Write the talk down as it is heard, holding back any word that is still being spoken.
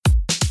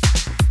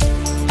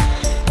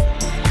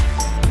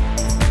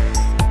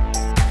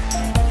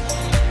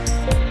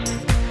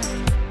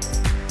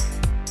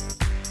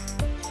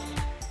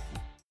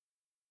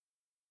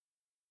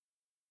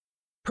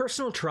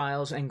Personal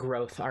trials and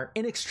growth are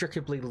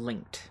inextricably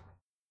linked.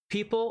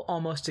 People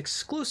almost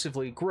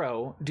exclusively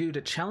grow due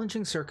to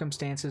challenging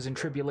circumstances and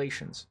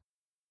tribulations.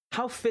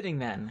 How fitting,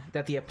 then,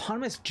 that the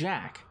eponymous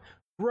Jack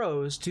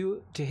grows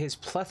due to his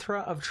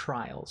plethora of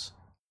trials.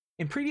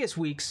 In previous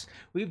weeks,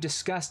 we've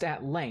discussed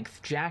at length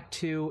Jak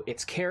 2,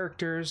 its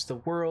characters, the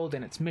world,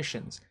 and its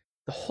missions,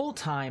 the whole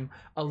time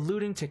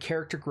alluding to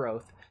character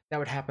growth that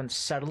would happen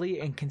subtly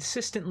and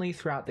consistently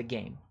throughout the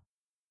game.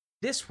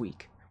 This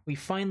week, we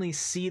finally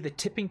see the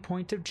tipping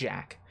point of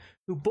Jak,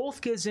 who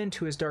both gives in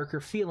to his darker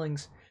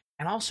feelings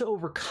and also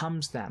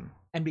overcomes them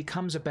and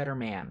becomes a better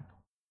man.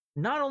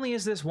 Not only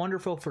is this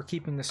wonderful for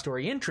keeping the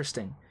story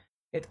interesting,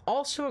 it's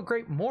also a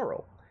great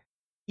moral.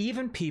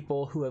 Even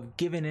people who have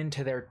given in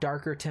to their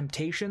darker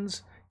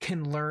temptations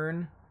can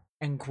learn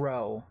and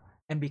grow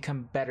and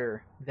become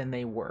better than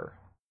they were.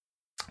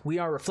 We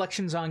are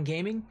Reflections on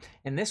Gaming,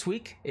 and this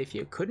week, if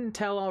you couldn't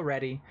tell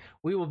already,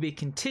 we will be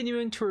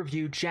continuing to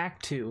review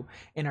Jak 2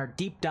 in our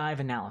deep dive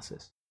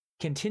analysis,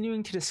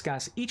 continuing to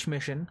discuss each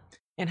mission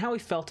and how we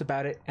felt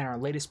about it in our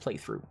latest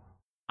playthrough.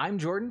 I'm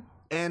Jordan.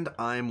 And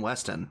I'm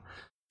Weston.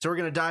 So we're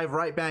going to dive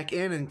right back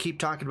in and keep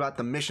talking about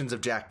the missions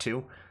of Jak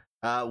 2.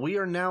 We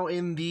are now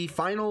in the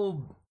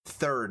final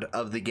third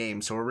of the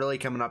game, so we're really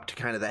coming up to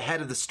kind of the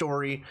head of the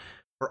story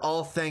for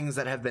all things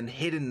that have been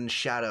hidden in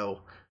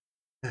shadow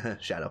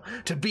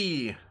to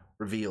be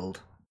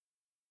revealed.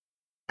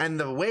 And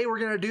the way we're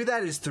going to do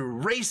that is through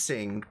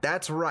racing.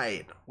 That's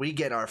right. We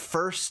get our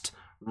first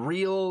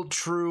real,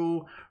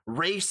 true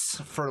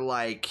race for,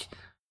 like,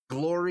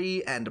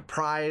 glory and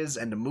prize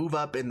and to move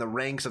up in the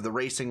ranks of the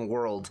racing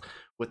world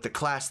with the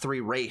Class 3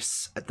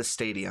 race at the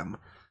stadium.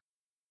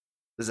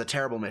 This is a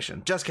terrible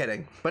mission. Just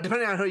kidding. But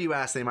depending on who you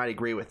ask, they might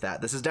agree with that.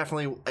 This is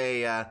definitely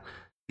a...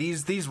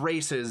 These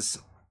races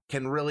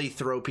can really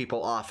throw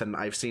people off, and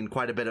I've seen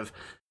quite a bit of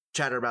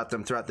chatter about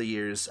them throughout the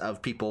years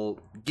of people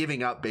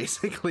giving up,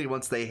 basically,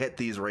 once they hit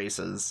these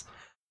races.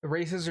 The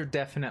races are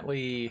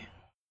definitely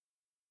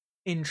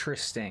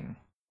interesting.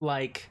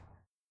 Like,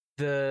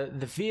 the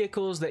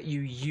vehicles that you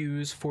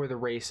use for the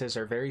races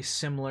are very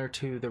similar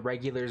to the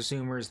regular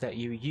Zoomers that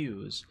you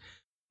use,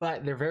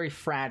 but they're very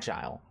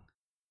fragile.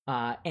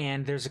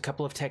 And there's a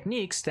couple of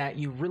techniques that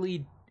you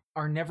really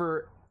are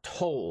never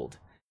told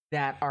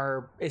that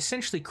are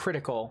essentially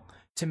critical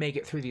to make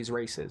it through these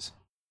races.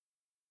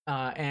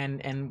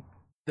 And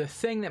the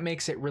thing that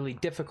makes it really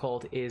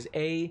difficult is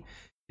the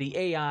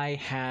AI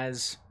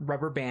has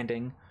rubber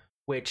banding,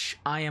 which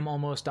I am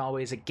almost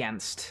always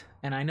against.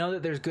 And I know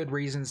that there's good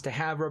reasons to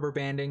have rubber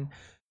banding,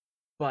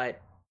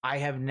 but I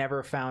have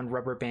never found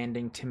rubber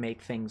banding to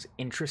make things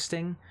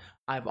interesting.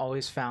 I've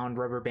always found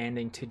rubber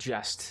banding to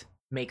just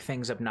make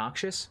things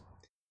obnoxious.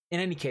 In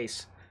any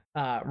case,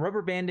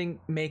 rubber banding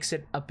makes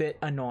it a bit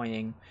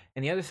annoying.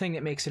 And the other thing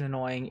that makes it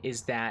annoying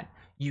is that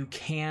you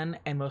can,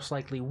 and most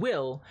likely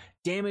will,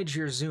 damage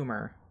your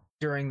Zoomer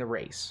during the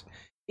race.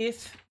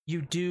 If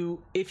you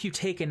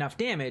take enough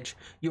damage,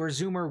 your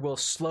Zoomer will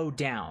slow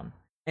down,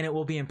 and it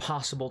will be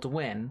impossible to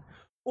win.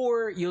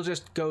 Or you'll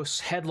just go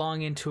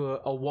headlong into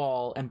a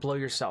wall and blow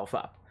yourself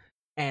up.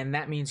 And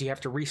that means you have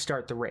to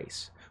restart the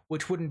race,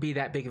 which wouldn't be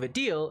that big of a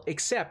deal,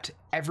 except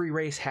every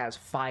race has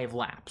 5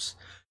 laps.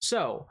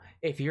 So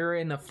if you're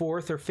in the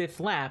 4th or 5th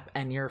lap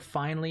and you're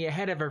finally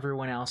ahead of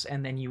everyone else,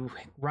 and then you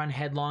run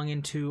headlong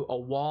into a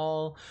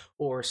wall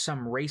or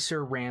some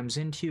racer rams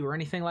into you or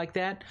anything like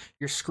that,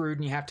 you're screwed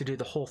and you have to do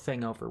the whole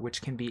thing over,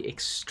 which can be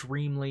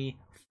extremely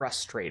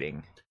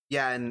frustrating.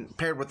 Yeah, and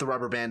paired with the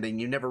rubber banding,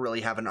 you never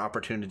really have an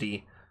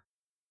opportunity,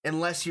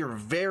 unless you're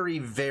very,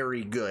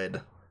 very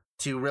good,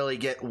 to really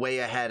get way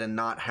ahead and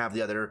not have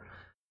the other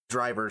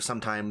drivers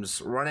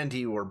sometimes run into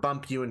you or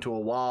bump you into a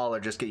wall or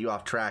just get you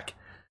off track.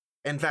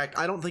 In fact,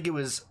 I don't think it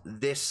was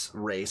this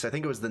race. I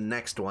think it was the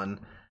next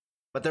one.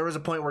 But there was a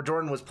point where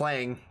Jordan was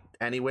playing,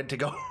 and he went to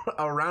go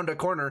around a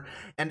corner,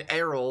 and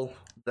Errol,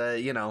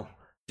 the,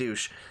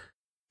 douche,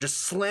 just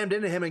slammed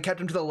into him and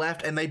kept him to the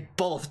left, and they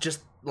both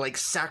just,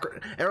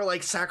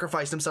 Errol,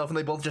 sacrificed himself, and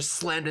they both just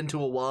slammed into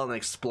a wall and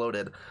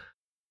exploded.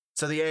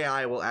 So the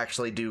AI will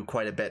actually do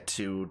quite a bit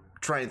to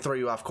try and throw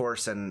you off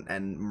course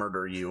and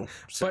murder you.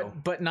 So.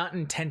 But not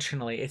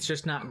intentionally. It's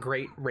just not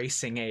great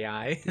racing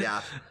AI.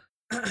 Yeah.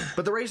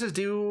 But the races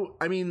do,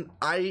 I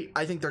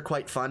think they're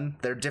quite fun.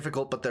 They're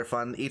difficult, but they're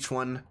fun. Each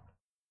one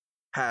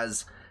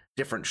has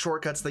different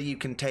shortcuts that you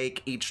can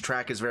take. Each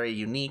track is very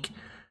unique.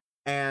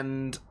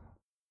 And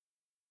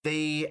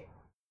the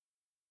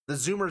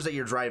Zoomers that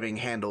you're driving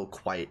handle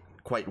quite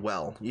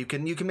well. You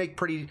can make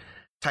pretty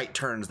tight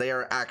turns. They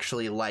are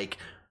actually like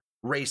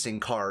racing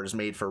cars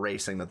made for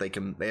racing, that they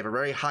have a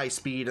very high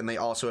speed, and they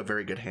also have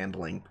very good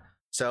handling.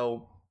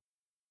 So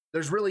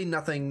there's really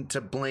nothing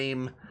to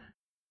blame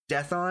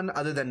death on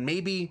other than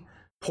maybe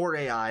poor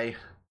AI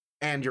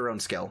and your own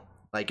skill.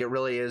 Like, it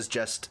really is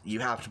just, you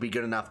have to be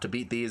good enough to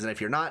beat these, and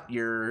if you're not,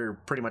 you're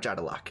pretty much out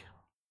of luck.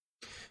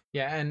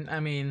 Yeah,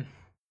 and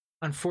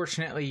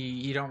unfortunately,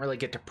 you don't really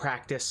get to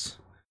practice.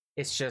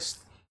 It's just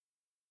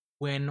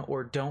win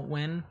or don't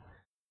win.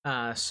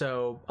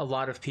 So a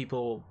lot of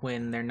people,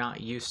 when they're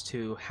not used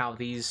to how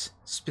these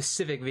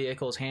specific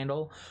vehicles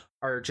handle,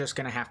 are just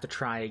going to have to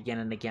try again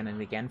and again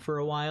and again for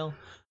a while.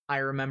 I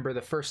remember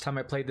the first time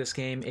I played this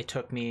game, it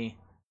took me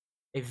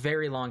a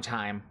very long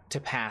time to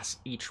pass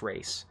each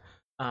race.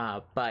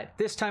 But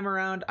this time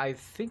around, I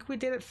think we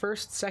did it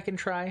first, second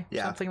try,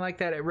 something like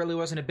that. It really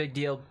wasn't a big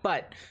deal.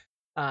 But,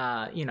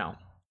 you know,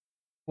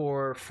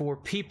 for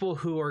people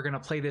who are going to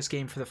play this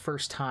game for the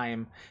first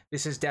time,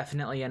 this is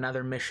definitely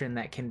another mission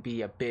that can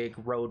be a big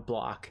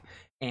roadblock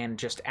and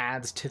just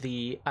adds to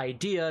the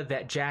idea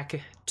that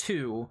Jak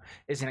 2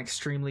 is an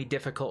extremely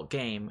difficult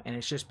game. And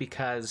it's just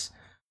because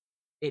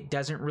it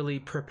doesn't really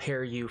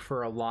prepare you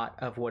for a lot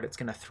of what it's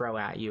going to throw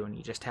at you, and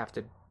you just have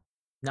to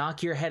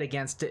knock your head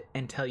against it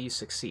until you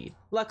succeed.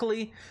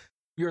 Luckily,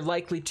 you're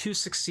likely to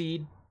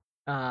succeed,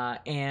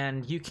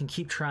 and you can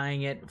keep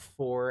trying it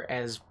for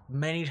as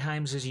many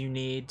times as you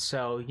need.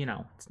 So, you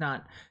know, it's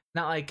not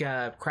like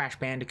Crash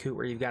Bandicoot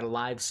where you've got a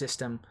live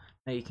system.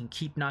 Now you can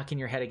keep knocking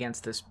your head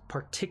against this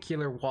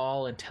particular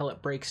wall until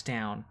it breaks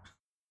down.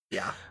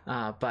 Yeah.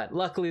 But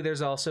luckily,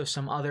 there's also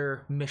some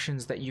other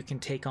missions that you can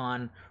take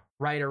on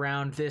right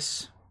around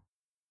this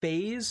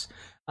phase.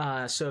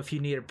 So if you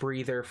need a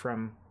breather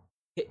from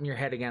hitting your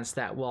head against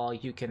that wall,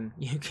 you can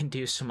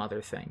do some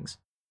other things.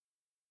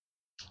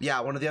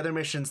 Yeah, one of the other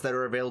missions that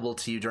are available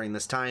to you during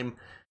this time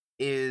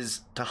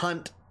is to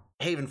hunt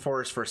Haven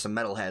Forest for some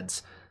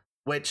metalheads,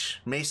 which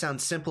may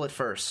sound simple at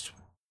first,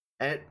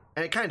 and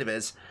it kind of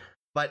is,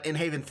 but in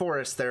Haven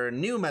Forest there are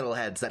new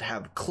metalheads that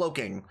have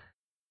cloaking,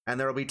 and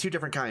there will be two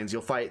different kinds.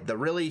 You'll fight the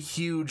really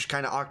huge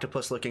kind of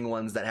octopus-looking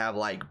ones that have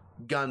like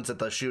guns that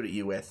they'll shoot at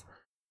you with,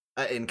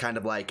 in kind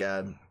of like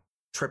a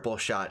triple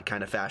shot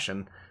kind of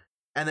fashion.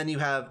 And then you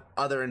have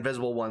other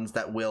invisible ones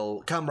that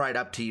will come right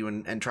up to you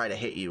and try to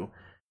hit you.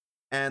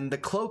 And the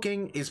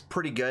cloaking is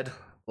pretty good.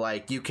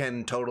 Like, you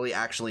can totally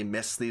actually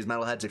miss these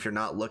metalheads if you're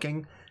not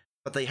looking.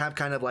 But they have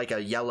kind of like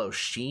a yellow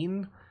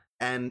sheen.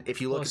 And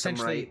if you look at them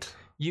right,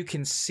 you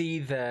can see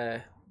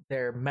their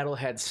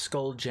metalhead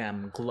skull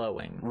gem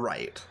glowing.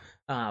 Right.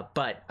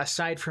 But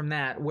aside from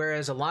that,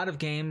 whereas a lot of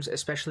games,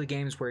 especially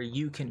games where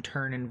you can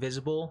turn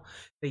invisible,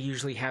 they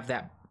usually have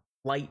that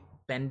light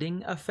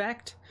bending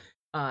effect.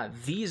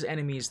 These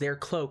enemies, their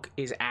cloak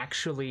is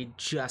actually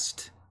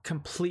just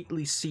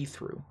completely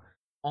see-through.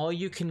 All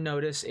you can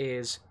notice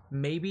is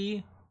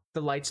maybe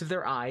the lights of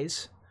their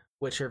eyes,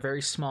 which are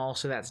very small,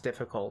 so that's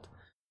difficult.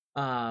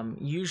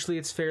 Usually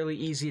it's fairly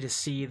easy to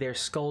see their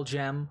skull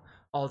gem,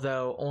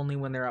 although only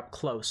when they're up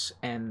close,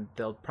 and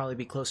they'll probably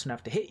be close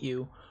enough to hit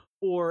you.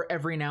 Or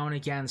every now and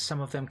again,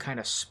 some of them kind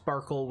of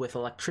sparkle with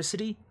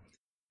electricity.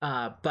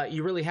 But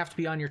you really have to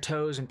be on your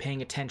toes and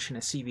paying attention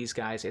to see these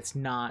guys. It's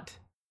not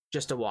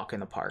just a walk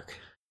in the park.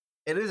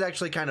 It is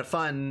actually kind of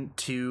fun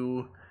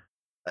to...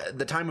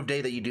 the time of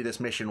day that you do this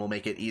mission will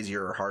make it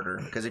easier or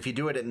harder. Because if you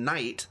do it at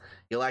night,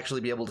 you'll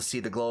actually be able to see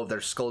the glow of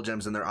their skull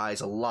gems in their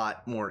eyes a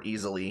lot more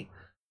easily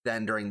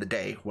than during the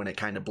day, when it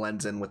kind of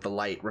blends in with the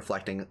light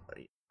reflecting...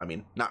 I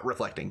mean, not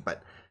reflecting,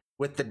 but...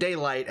 with the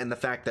daylight and the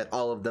fact that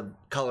all of the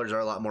colors are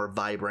a lot more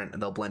vibrant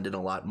and they'll blend in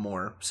a lot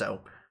more.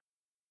 So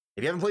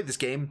if you haven't played this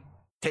game,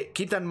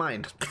 keep that in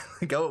mind.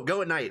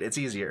 Go at night. It's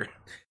easier.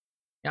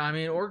 Yeah, I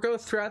mean, or go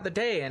throughout the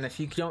day, and if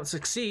you don't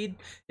succeed,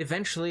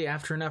 eventually,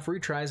 after enough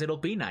retries, it'll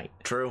be night.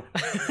 True.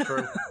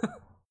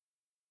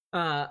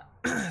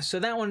 So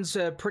that one's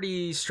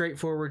pretty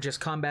straightforward, just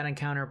combat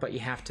encounter, but you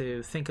have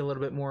to think a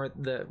little bit more.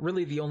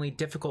 Really the only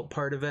difficult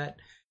part of it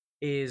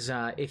is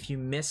if you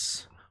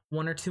miss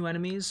one or two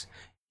enemies,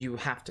 you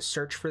have to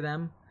search for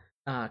them,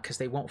 because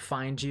they won't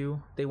find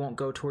you. They won't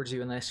go towards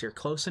you unless you're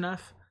close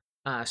enough.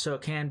 So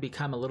it can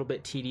become a little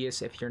bit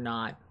tedious if you're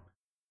not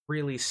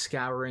really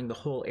scouring the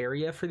whole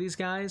area for these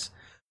guys.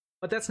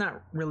 But that's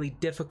not really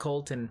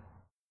difficult, and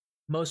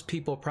most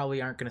people probably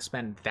aren't going to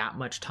spend that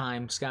much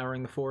time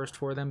scouring the forest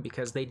for them,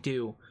 because they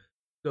do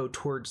go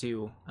towards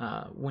you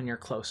when you're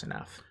close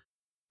enough.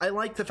 I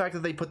like the fact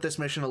that they put this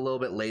mission a little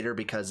bit later,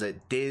 because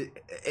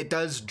it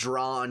does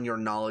draw on your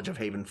knowledge of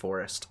Haven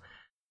Forest.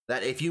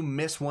 That if you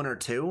miss one or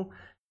two,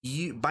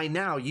 by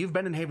now you've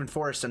been in Haven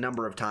Forest a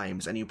number of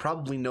times, and you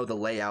probably know the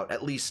layout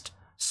at least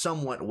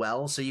somewhat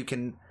well, so you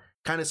can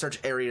kind of search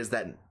areas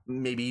that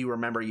maybe you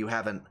remember you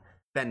haven't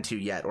been to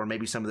yet, or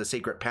maybe some of the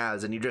secret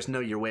paths, and you just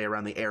know your way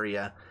around the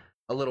area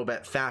a little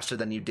bit faster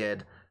than you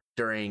did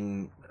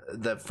during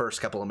the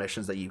first couple of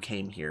missions that you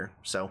came here.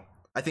 So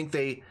I think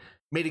they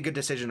made a good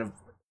decision of,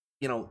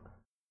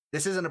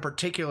 this isn't a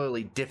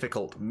particularly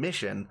difficult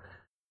mission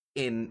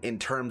in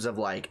terms of,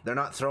 like, they're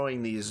not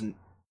throwing these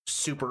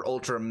super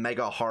ultra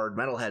mega hard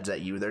metalheads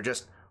at you. They're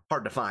just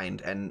hard to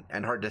find and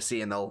hard to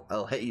see, and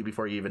they'll hit you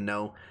before you even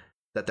know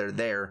that they're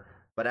there.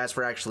 But as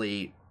for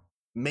actually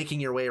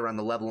making your way around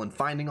the level and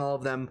finding all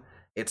of them,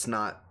 it's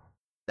not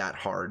that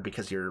hard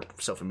because you're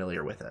so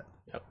familiar with it.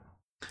 Yep.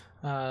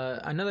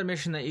 Another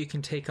mission that you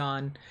can take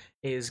on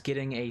is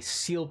getting a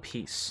seal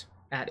piece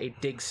at a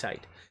dig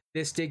site.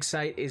 This dig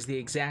site is the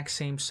exact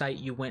same site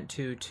you went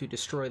to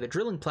destroy the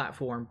drilling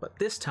platform, but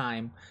this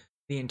time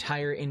the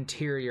entire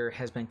interior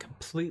has been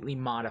completely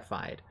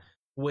modified,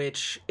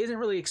 which isn't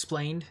really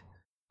explained.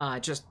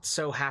 It just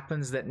so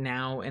happens that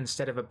now,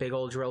 instead of a big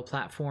old drill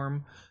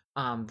platform,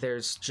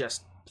 there's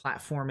just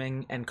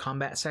platforming and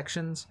combat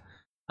sections.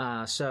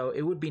 So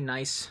it would be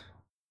nice.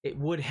 It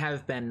would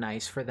have been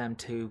nice for them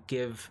to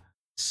give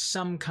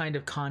some kind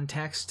of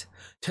context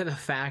to the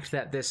fact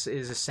that this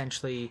is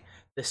essentially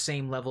the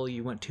same level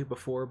you went to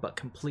before, but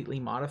completely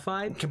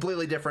modified.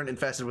 Completely different,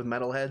 infested with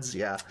metalheads.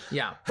 Yeah.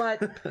 Yeah,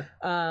 but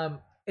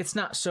it's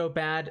not so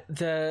bad.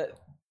 The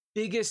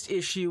biggest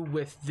issue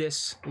with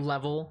this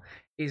level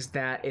is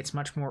that it's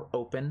much more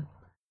open.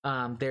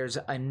 There's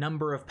a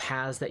number of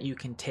paths that you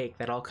can take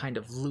that all kind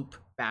of loop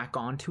back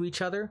onto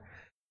each other.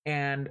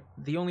 And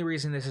the only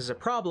reason this is a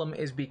problem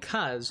is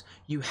because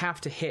you have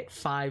to hit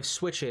 5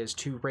 switches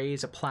to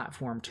raise a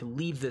platform to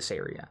leave this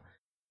area.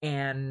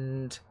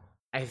 And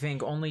I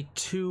think only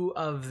 2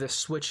 of the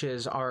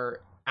switches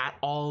are at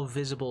all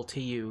visible to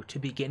you to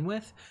begin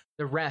with.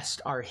 The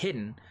rest are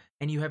hidden,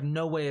 and you have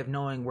no way of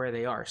knowing where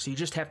they are. So you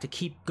just have to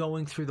keep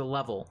going through the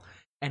level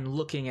and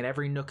looking at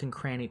every nook and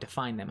cranny to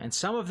find them. And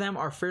some of them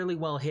are fairly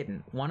well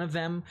hidden. One of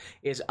them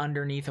is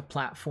underneath a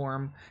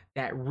platform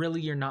that really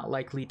you're not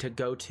likely to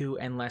go to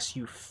unless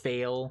you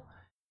fail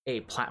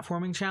a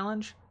platforming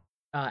challenge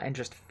and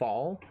just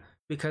fall,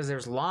 because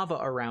there's lava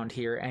around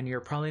here, and you're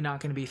probably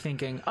not going to be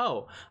thinking,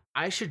 oh,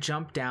 I should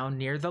jump down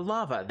near the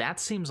lava. That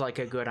seems like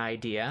a good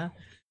idea.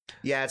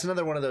 Yeah, it's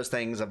another one of those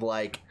things of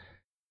like,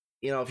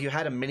 you know, if you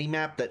had a mini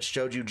map that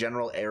showed you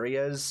general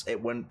areas,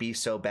 it wouldn't be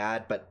so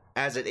bad. But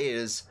as it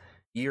is,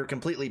 you're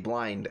completely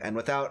blind, and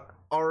without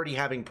already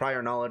having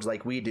prior knowledge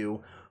like we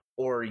do,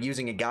 or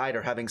using a guide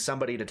or having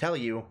somebody to tell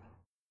you,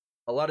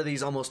 a lot of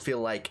these almost feel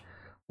like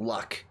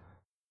luck.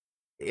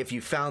 If you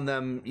found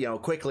them, you know,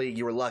 quickly,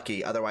 you were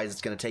lucky. Otherwise,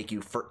 it's going to take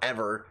you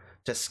forever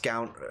to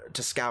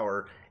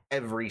scour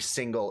every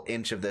single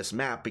inch of this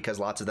map, because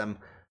lots of them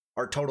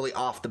are totally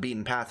off the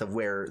beaten path of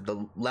where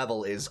the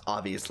level is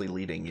obviously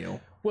leading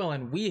you. Well,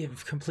 and we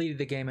have completed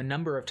the game a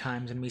number of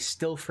times, and we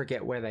still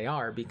forget where they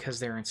are because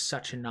they're in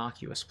such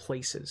innocuous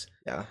places.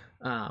 Yeah.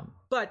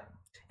 But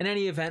in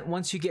any event,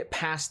 once you get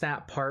past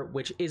that part,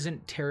 which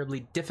isn't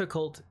terribly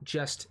difficult,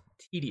 just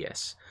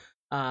tedious,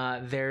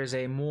 there's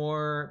a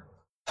more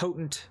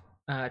potent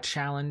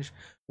challenge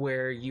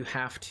where you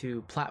have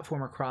to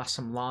platform across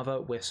some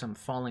lava with some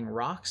falling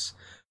rocks,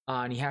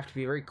 and you have to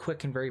be very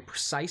quick and very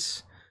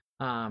precise,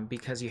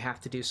 because you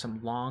have to do some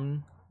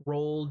long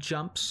roll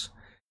jumps,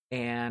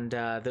 and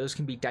those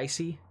can be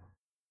dicey.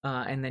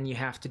 And then you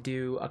have to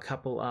do a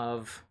couple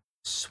of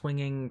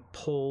swinging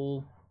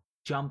pole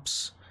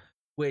jumps,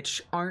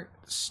 which aren't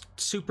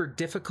super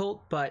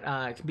difficult, but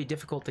it can be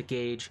difficult to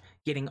gauge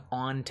getting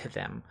onto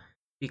them,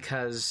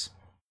 because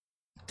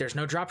there's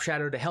no drop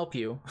shadow to help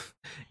you.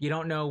 You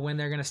don't know when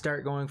they're going to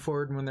start going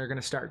forward and when they're going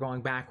to start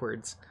going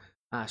backwards.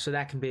 So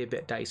that can be a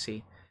bit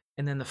dicey.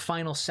 And then the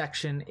final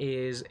section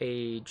is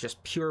a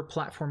just pure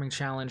platforming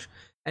challenge.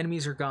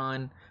 Enemies are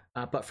gone,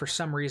 but for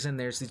some reason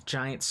there's these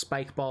giant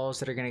spike balls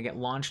that are going to get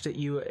launched at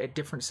you at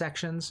different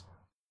sections.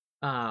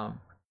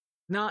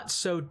 Not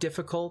so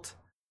difficult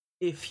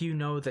if you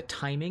know the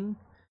timing,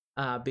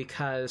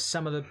 because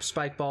some of the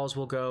spike balls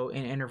will go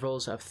in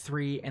intervals of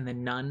 3 and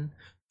then none,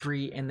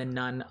 3 and then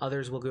none.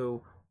 Others will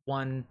go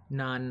 1,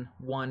 none,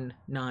 1,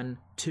 none,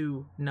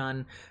 2,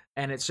 none.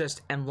 And it's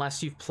just,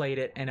 unless you've played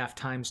it enough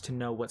times to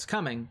know what's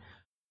coming,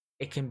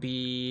 it can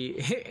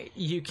be,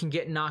 you can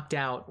get knocked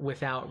out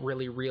without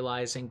really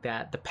realizing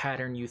that the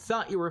pattern you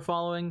thought you were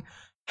following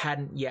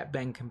hadn't yet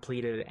been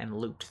completed and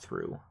looped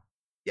through.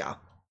 Yeah.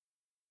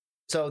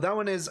 So that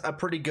one is a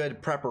pretty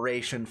good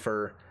preparation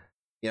for,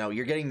 you know,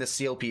 you're getting the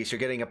seal piece, you're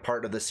getting a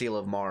part of the Seal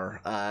of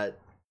Mar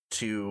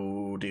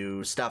to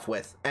do stuff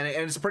with. And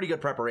it's a pretty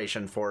good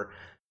preparation for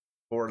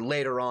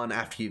later on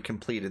after you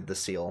completed the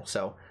seal.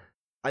 So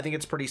I think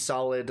it's pretty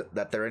solid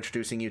that they're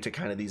introducing you to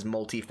kind of these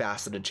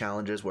multifaceted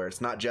challenges where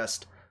it's not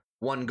just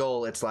one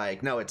goal. It's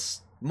like, no,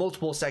 it's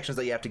multiple sections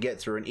that you have to get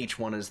through, and each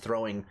one is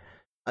throwing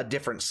a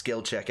different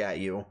skill check at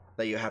you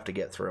that you have to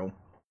get through.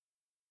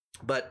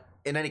 But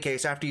in any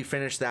case, after you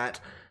finish that,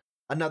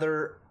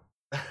 another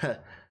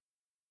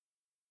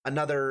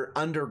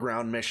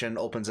underground mission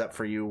opens up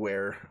for you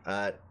where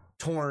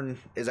Torn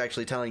is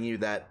actually telling you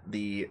that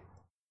the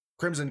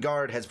Crimson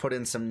Guard has put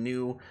in some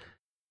new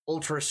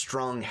ultra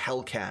strong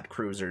Hellcat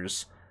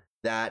cruisers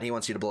that he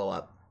wants you to blow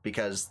up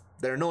because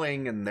they're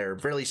annoying and they're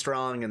really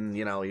strong, and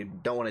you know, you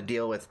don't want to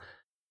deal with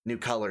new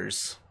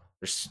colors.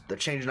 They're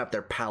changing up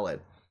their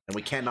palette, and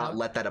we cannot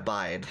let that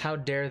abide. How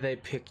dare they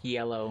pick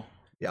yellow?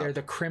 Yep. They're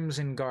the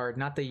Crimson Guard,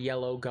 not the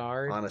Yellow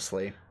Guard.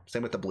 Honestly,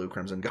 same with the Blue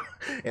Crimson Guard.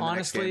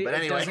 Honestly, but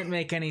anyway, it doesn't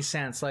make any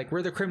sense. Like,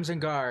 we're the Crimson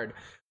Guard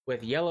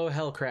with yellow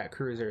Hellcat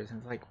cruisers, and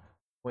it's like,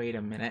 wait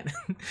a minute.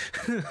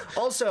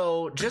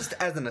 Also, just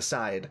as an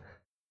aside,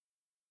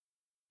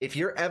 if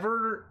you're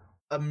ever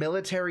a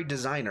military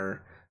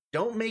designer,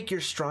 don't make your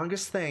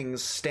strongest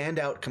things stand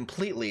out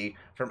completely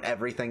from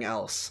everything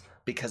else,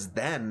 because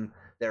then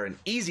they're an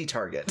easy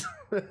target.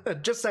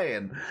 Just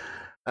saying.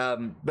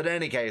 But in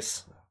any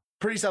case,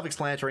 pretty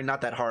self-explanatory, not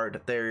that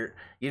hard.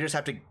 You just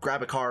have to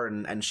grab a car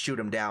and shoot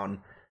them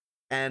down.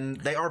 And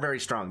they are very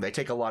strong. They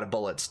take a lot of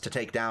bullets to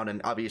take down,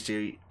 and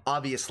obviously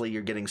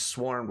you're getting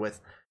swarmed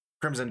with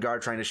Crimson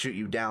Guard trying to shoot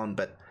you down,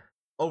 but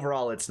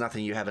overall it's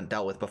nothing you haven't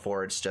dealt with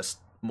before. It's just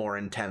more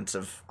intense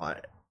of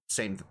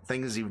same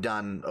things you've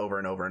done over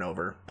and over and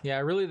over. Yeah,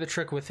 really the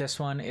trick with this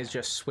one is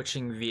just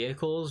switching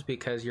vehicles,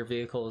 because your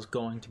vehicle is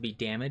going to be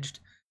damaged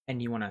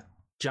and you want to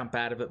jump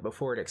out of it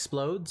before it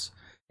explodes.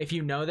 If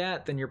you know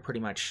that, then you're pretty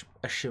much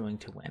eschewing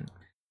to win.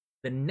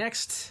 The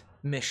next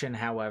mission,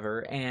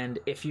 however, and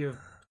if you've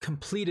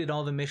completed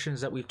all the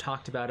missions that we've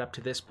talked about up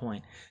to this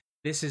point,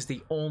 this is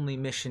the only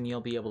mission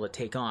you'll be able to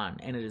take on,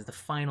 and it is the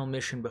final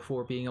mission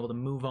before being able to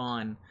move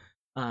on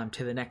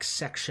to the next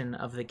section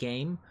of the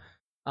game.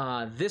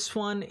 This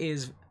one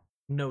is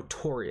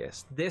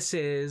notorious. This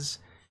is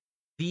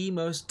the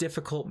most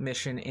difficult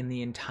mission in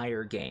the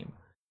entire game.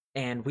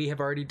 And we have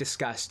already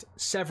discussed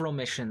several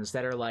missions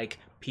that are like,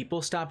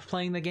 people stopped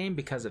playing the game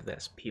because of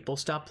this. People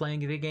stopped playing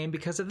the game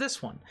because of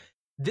this one.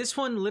 This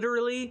one,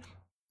 literally,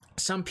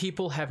 some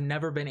people have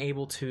never been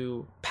able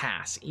to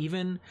pass.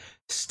 Even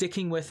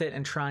sticking with it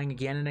and trying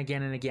again and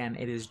again and again,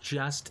 it is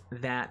just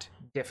that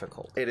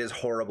difficult. It is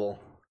horrible.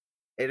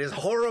 It is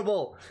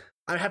horrible.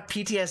 I have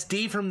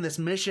PTSD from this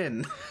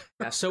mission.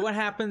 Yeah, so what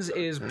happens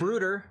is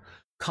Brooder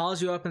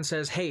calls you up and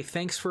says, hey,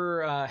 thanks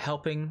for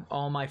helping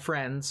all my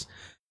friends.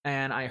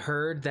 And I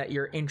heard that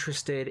you're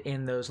interested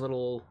in those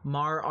little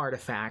Mar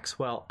artifacts.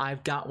 Well,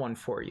 I've got one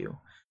for you.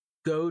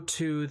 Go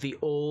to the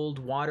old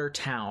water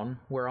town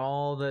where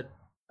all the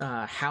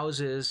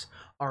houses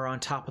are on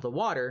top of the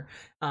water,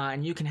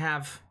 and you can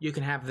have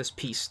this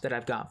piece that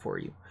I've got for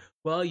you.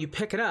 Well, you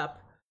pick it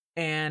up,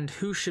 and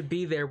who should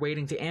be there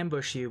waiting to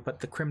ambush you but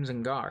the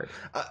Crimson Guard?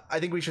 I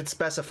think we should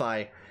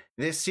specify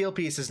this seal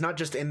piece is not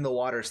just in the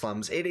water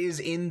slums. It is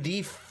in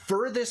the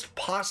furthest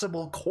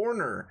possible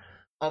corner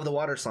of the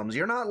water slums.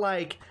 You're not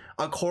like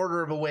a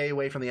quarter of a way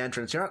away from the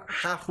entrance. You're not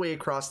halfway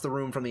across the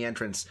room from the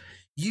entrance.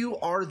 You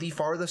are the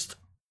farthest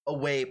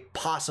away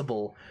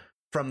possible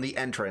from the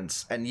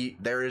entrance, and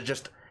there is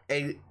just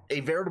a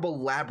veritable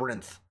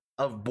labyrinth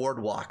of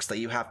boardwalks that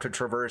you have to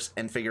traverse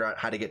and figure out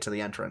how to get to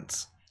the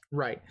entrance.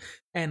 Right.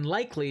 And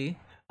likely,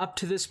 up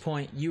to this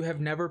point, you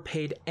have never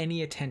paid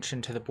any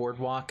attention to the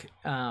boardwalk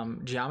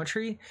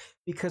geometry,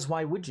 because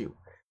why would you?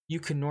 You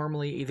can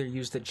normally either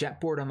use the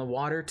jet board on the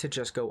water to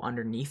just go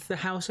underneath the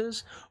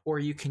houses, or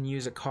you can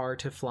use a car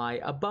to fly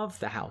above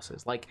the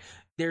houses. Like,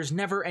 there's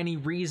never any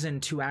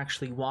reason to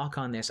actually walk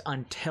on this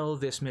until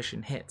this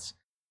mission hits.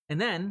 And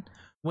then,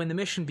 when the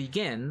mission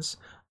begins,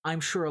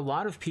 I'm sure a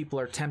lot of people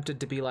are tempted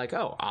to be like,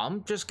 oh,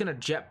 I'm just going to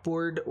jet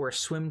board or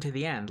swim to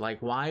the end. Like,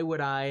 why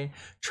would I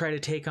try to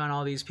take on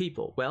all these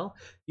people? Well,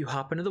 you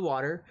hop into the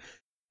water,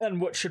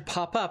 and what should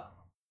pop up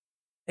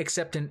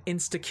except an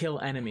insta-kill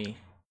enemy?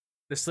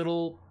 This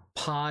little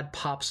pod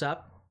pops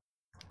up,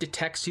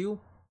 detects you,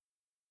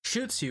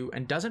 shoots you,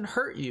 and doesn't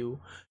hurt you.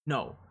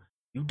 No,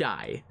 you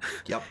die.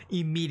 Yep.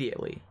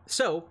 Immediately.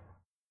 So,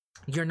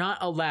 you're not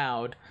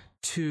allowed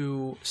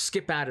to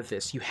skip out of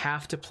this. You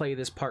have to play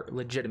this part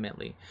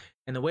legitimately.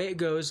 And the way it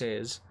goes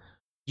is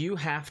you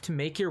have to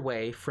make your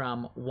way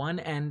from one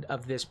end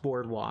of this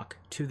boardwalk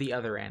to the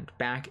other end,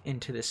 back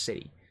into the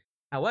city.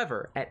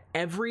 However, at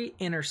every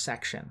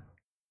intersection,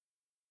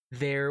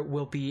 there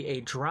will be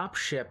a drop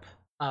ship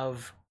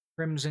of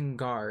Crimson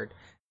Guard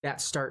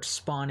that starts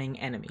spawning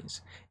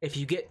enemies. If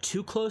you get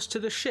too close to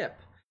the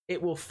ship,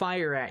 it will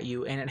fire at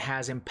you, and it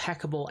has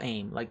impeccable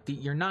aim. Like,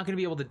 you're not going to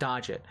be able to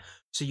dodge it.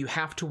 So you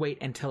have to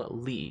wait until it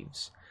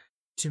leaves.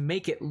 To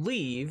make it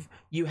leave,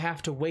 you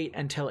have to wait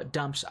until it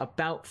dumps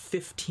about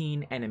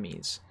 15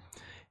 enemies.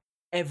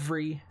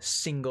 Every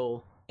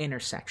single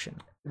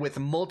intersection. With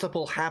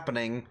multiple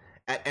happening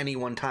at any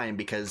one time,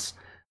 because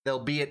they'll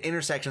be at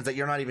intersections that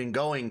you're not even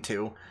going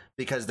to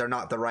because they're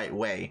not the right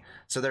way.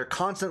 So they're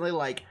constantly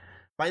like,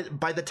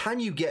 by the time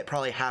you get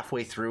probably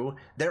halfway through,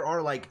 there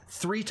are like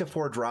 3 to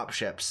 4 drop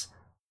ships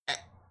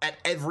at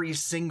every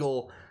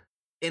single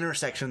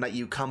intersection that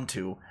you come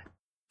to,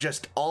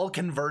 just all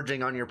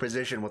converging on your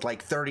position with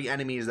like 30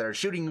 enemies that are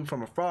shooting you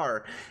from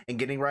afar and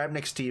getting right up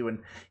next to you and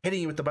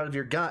hitting you with the butt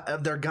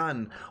of their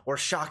gun, or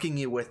shocking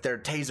you with their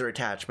taser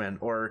attachment,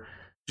 or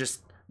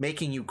just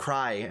making you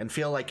cry and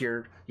feel like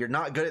you're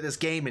not good at this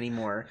game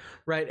anymore.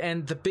 Right,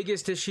 and the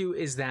biggest issue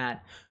is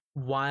that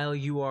while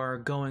you are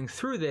going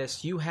through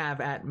this, you have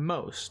at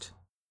most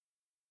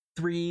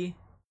 3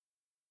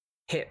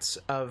 hits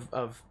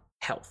of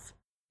health,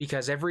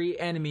 because every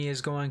enemy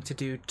is going to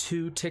do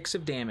 2 ticks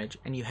of damage,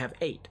 and you have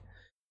 8.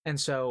 And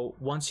so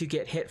once you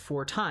get hit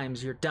 4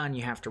 times, you're done.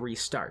 You have to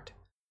restart.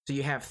 So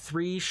you have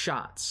 3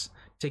 shots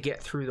to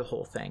get through the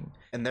whole thing.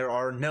 And there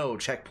are no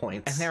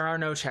checkpoints.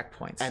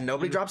 And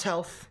nobody drops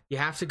health. You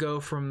have to go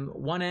from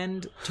one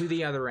end to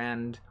the other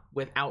end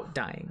without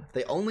dying.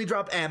 They only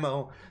drop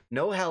ammo,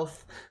 no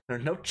health, there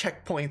are no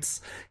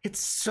checkpoints. It's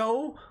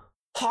so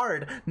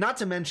hard. Not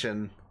to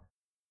mention,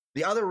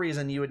 the other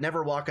reason you would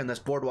never walk on this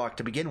boardwalk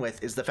to begin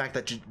with is the fact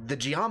that the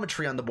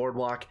geometry on the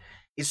boardwalk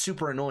is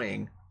super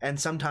annoying. And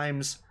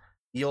sometimes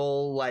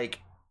you'll like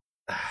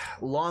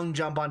long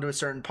jump onto a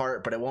certain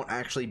part, but it won't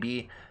actually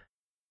be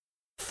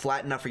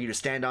flat enough for you to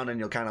stand on, and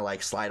you'll kind of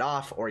like slide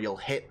off, or you'll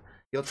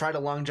try to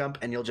long jump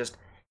and you'll just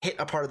hit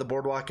a part of the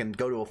boardwalk and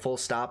go to a full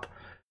stop.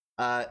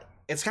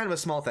 It's kind of a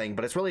small thing,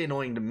 but it's really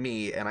annoying to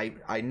me, and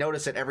I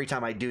notice it every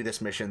time I do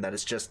this mission, that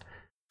it's just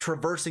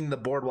traversing the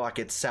boardwalk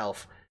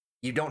itself.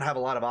 You don't have a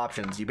lot of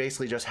options. You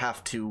basically just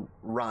have to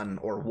run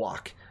or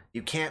walk.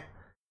 You can't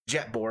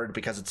jetboard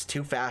because it's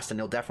too fast and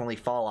you'll definitely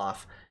fall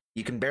off.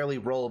 You can barely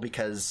roll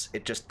because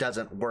it just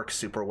doesn't work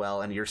super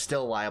well, and you're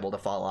still liable to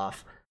fall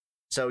off.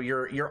 So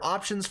your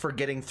options for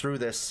getting through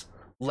this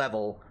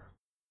level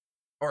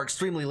are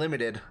extremely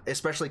limited,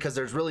 especially because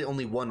there's really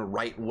only one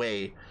right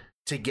way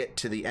to get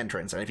to the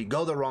entrance. And if you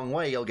go the wrong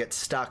way, you'll get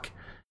stuck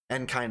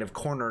and kind of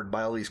cornered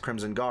by all these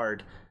Crimson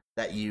Guard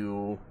that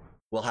you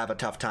will have a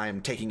tough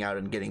time taking out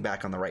and getting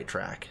back on the right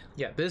track.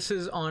 Yeah, this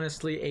is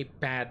honestly a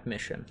bad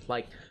mission.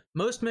 Like,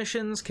 most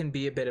missions can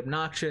be a bit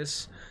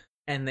obnoxious,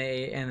 and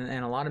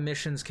a lot of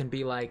missions can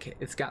be like,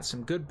 it's got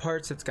some good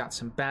parts, it's got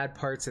some bad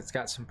parts, it's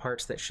got some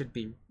parts that should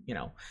be, you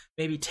know,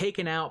 maybe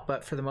taken out,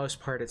 but for the most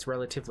part it's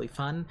relatively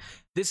fun.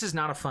 This is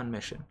not a fun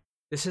mission.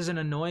 This is an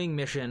annoying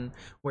mission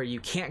where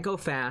you can't go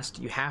fast,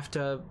 you have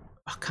to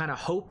kind of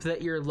hope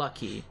that you're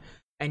lucky,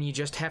 and you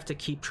just have to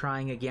keep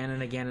trying again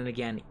and again and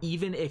again.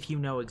 Even if you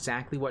know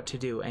exactly what to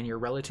do and you're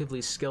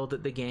relatively skilled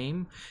at the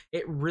game,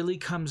 it really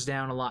comes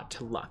down a lot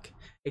to luck.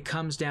 It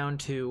comes down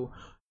to,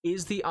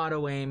 is the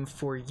auto aim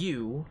for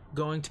you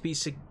going to be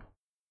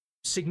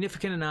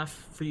significant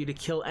enough for you to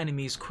kill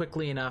enemies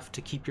quickly enough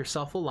to keep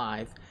yourself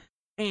alive?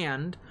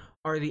 And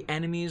are the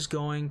enemies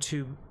going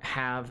to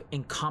have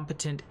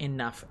incompetent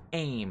enough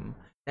aim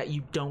that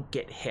you don't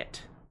get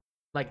hit?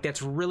 Like,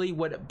 that's really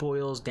what it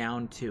boils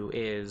down to,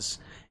 is,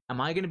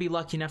 am I going to be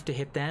lucky enough to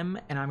hit them,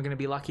 and I'm going to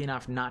be lucky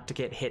enough not to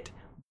get hit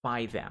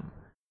by them?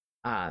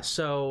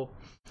 So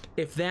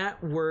if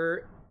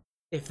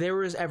there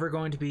was ever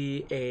going to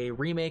be a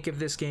remake of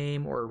this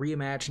game, or a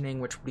reimagining,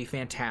 which would be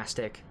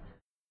fantastic,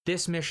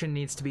 this mission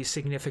needs to be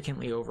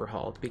significantly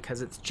overhauled,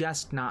 because it's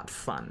just not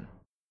fun.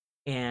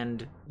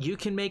 And you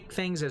can make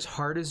things as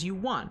hard as you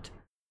want,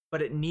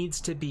 but it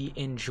needs to be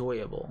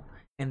enjoyable.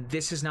 And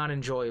this is not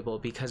enjoyable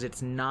because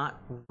it's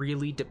not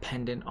really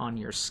dependent on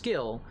your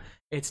skill.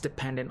 It's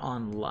dependent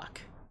on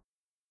luck.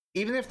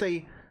 Even if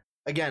they,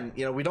 again,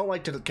 you know, we don't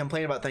like to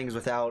complain about things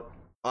without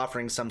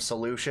offering some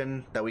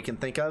solution that we can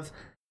think of.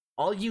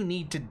 All you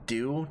need to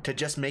do to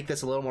just make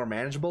this a little more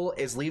manageable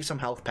is leave some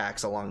health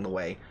packs along the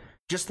way.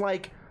 Just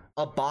like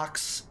a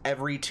box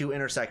every 2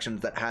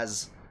 intersections that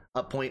has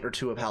a point or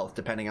 2 of health,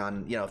 depending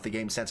on, you know, if the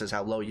game senses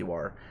how low you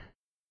are.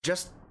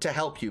 Just to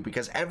help you,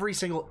 because every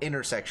single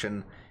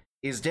intersection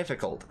is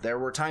difficult. There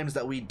were times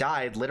that we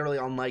died literally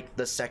on like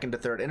the 2nd to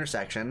 3rd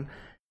intersection,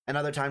 and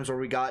other times where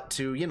we got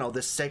to, you know, the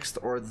 6th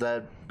or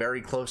the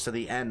very close to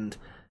the end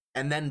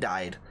and then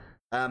died.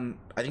 I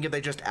think if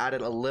they just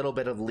added a little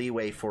bit of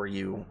leeway for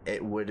you,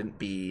 it wouldn't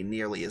be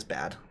nearly as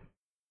bad.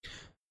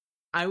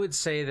 I would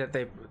say that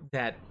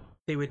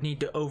they would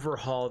need to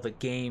overhaul the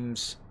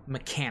game's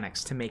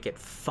mechanics to make it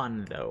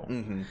fun, though.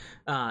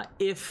 Mm-hmm.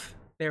 If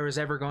there was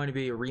ever going to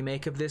be a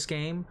remake of this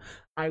game,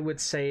 I would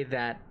say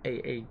that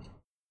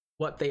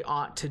what they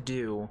ought to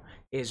do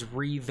is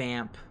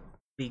revamp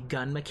the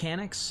gun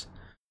mechanics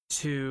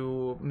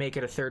to make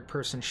it a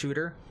third-person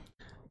shooter.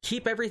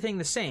 Keep everything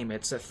the same.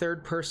 It's a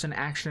third-person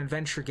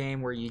action-adventure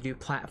game where you do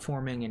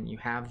platforming and you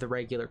have the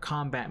regular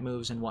combat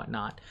moves and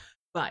whatnot.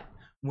 But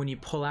when you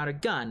pull out a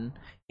gun,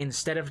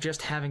 instead of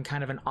just having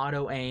kind of an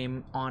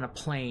auto-aim on a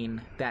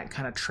plane that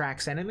kind of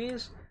tracks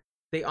enemies,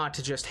 they ought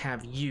to just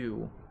have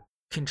you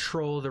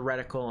control the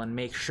reticle and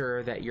make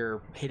sure that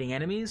you're hitting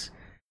enemies.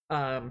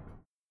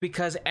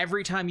 Because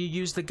every time you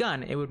use the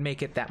gun, it would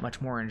make it that much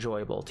more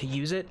enjoyable to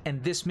use it.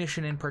 And this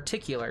mission in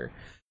particular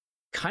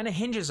kind of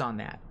hinges on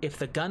that. If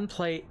the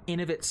gunplay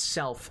in of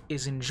itself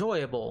is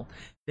enjoyable,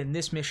 then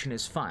this mission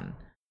is fun.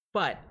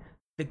 But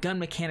the gun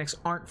mechanics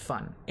aren't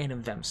fun in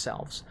of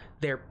themselves.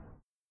 They're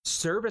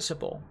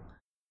serviceable,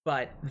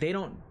 but they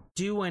don't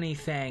do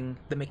anything.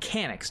 The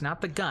mechanics, not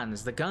the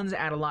guns. The guns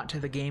add a lot to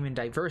the game in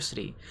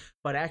diversity,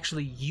 but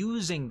actually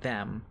using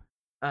them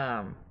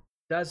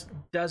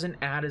doesn't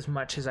add as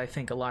much as I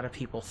think a lot of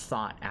people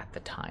thought at the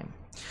time.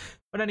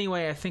 But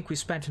anyway, I think we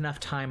spent enough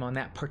time on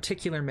that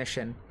particular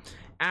mission.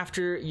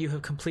 After you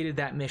have completed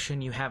that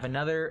mission, you have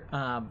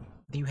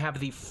you have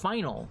the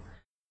final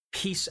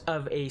piece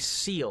of a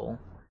seal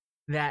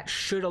that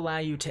should allow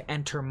you to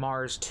enter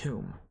Mars'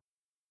 tomb.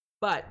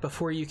 But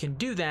before you can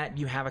do that,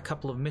 you have a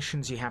couple of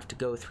missions you have to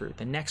go through.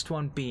 The next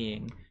one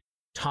being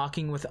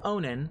talking with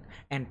Onin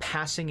and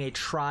passing a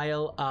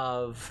trial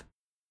of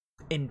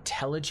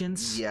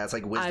intelligence. Yeah, it's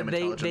like wisdom,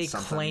 intelligence,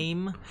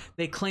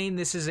 they claim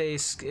this is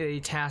a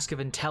task of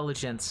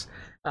intelligence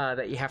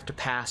that you have to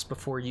pass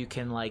before you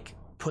can like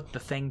put the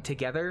thing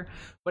together,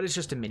 but it's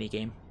just a mini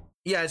game.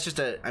 Yeah, it's just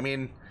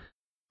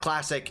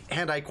classic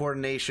hand-eye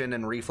coordination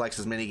and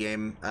reflexes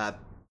minigame.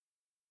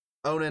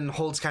 Onin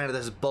holds kind of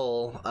this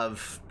bowl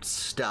of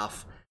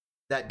stuff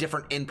that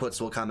different inputs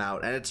will come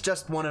out, and it's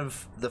just one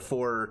of the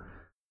 4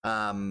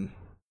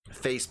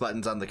 face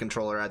buttons on the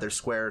controller, either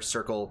square,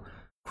 circle,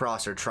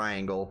 cross, or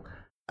triangle.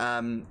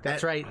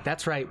 That's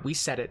right. We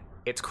said it.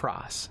 It's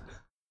cross.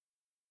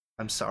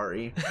 I'm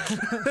sorry.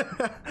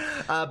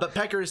 But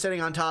Pecker is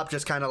sitting on top,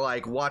 just kind of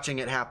like watching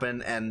it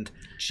happen and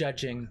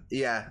judging.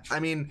 Yeah, I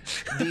mean,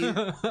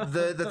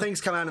 the things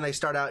come out and they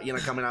start out,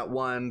 coming out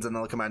ones, and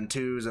they'll come out in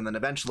twos, and then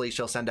eventually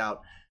she'll send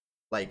out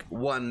like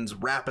ones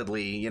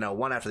rapidly,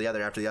 one after the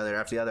other,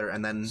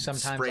 and then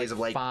sometimes sprays of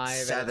like 5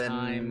 7. at a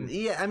time.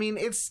 Yeah, I mean,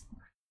 it's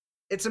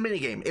a mini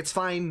game. It's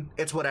fine.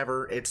 It's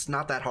whatever. It's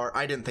not that hard.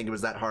 I didn't think it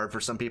was that hard. For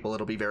some people,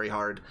 it'll be very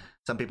hard.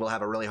 Some people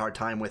have a really hard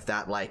time with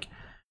that, like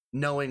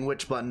knowing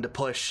which button to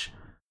push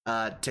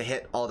to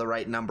hit all the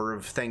right number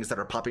of things that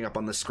are popping up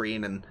on the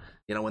screen, and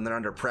when they're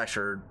under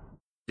pressure,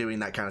 doing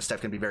that kind of stuff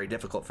can be very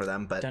difficult for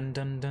them. But dun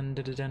dun dun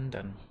dun dun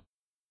dun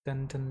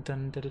dun dun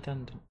dun dun dun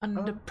dun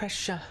under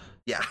pressure.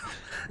 Yeah,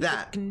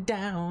 that looking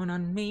down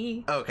on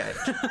me. Okay.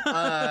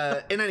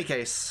 In any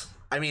case,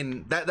 I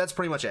mean that's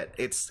pretty much it.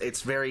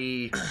 It's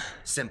very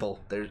simple.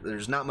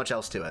 There's not much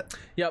else to it.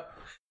 Yep.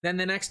 Then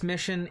the next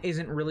mission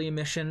isn't really a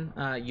mission.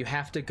 You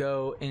have to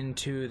go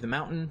into the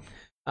mountain.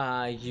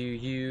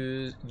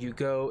 You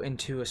go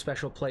into a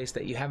special place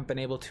that you haven't been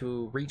able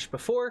to reach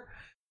before,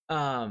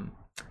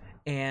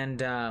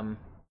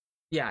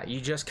 yeah,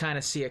 you just kind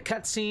of see a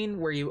cutscene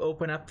where you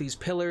open up these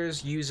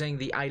pillars using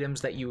the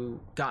items that you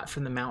got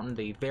from the mountain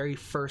the very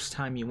first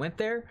time you went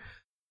there,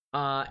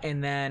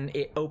 and then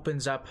it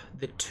opens up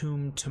the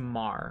Tomb to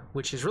Mar,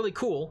 which is really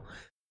cool.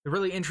 The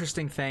really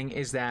interesting thing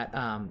is that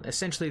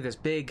essentially this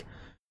big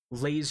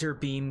laser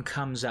beam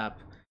comes up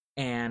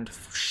and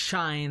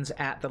shines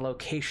at the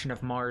location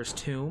of Mar's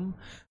tomb,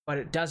 but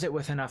it does it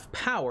with enough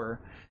power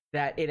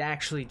that it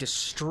actually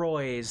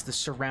destroys the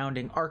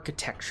surrounding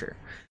architecture.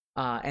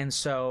 And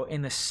so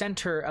in the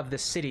center of the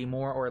city,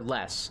 more or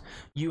less,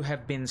 you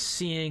have been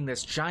seeing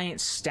this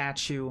giant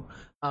statue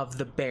of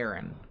the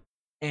Baron.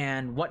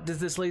 And what does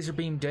this laser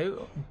beam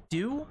do?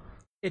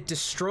 It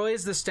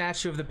destroys the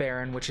statue of the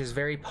Baron, which is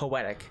very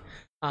poetic,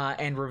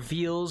 and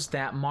reveals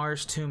that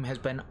Mar's tomb has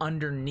been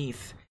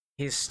underneath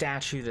his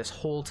statue this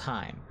whole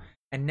time.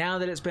 And now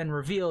that it's been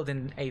revealed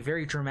in a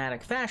very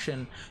dramatic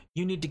fashion,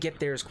 you need to get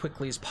there as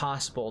quickly as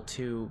possible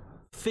to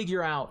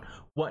figure out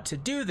what to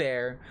do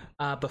there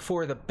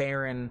before the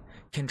Baron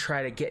can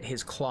try to get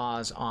his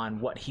claws on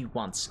what he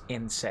wants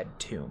in said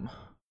tomb.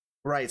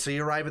 Right, so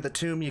you arrive at the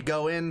tomb, you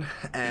go in,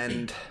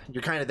 and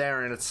you're kind of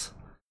there, and it's,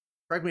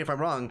 correct me if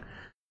I'm wrong,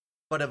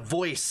 but a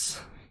voice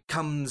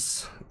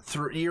comes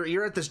through.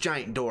 You're at this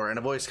giant door, and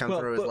a voice comes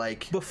through. Is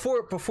like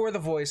before the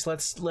voice.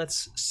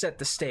 Let's set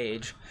the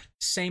stage.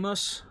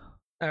 Samos,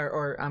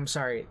 or I'm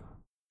sorry,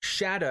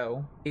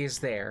 Shadow is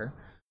there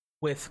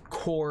with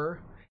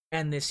Core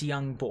and this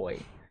young boy,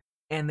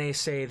 and they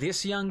say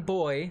this young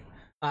boy,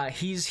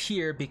 he's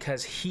here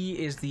because he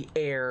is the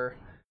heir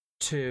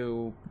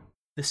to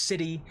the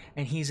city,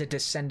 and he's a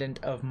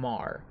descendant of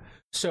Mar.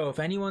 So if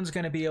anyone's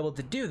going to be able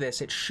to do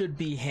this, it should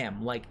be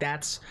him. Like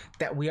that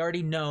we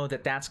already know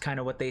that's kind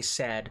of what they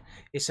said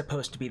is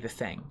supposed to be the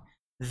thing.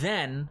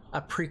 Then a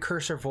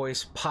precursor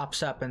voice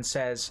pops up and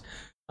says,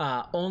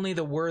 only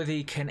the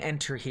worthy can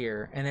enter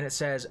here. And then it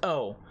says,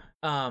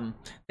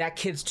 that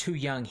kid's too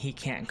young, he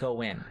can't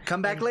go in.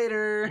 Come back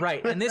later.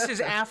 Right. And this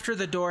is after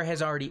the door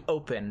has already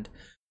opened.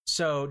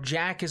 So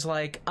Jack is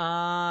like,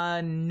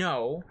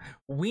 no,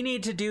 we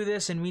need to do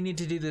this, and we need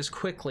to do this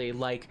quickly.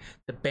 Like,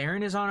 the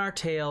Baron is on our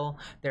tail.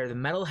 The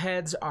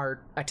metalheads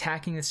are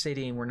attacking the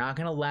city, and we're not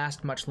going to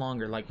last much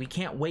longer. Like, we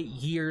can't wait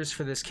years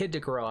for this kid to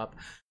grow up.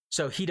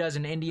 So he does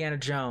an Indiana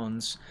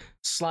Jones,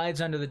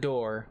 slides under the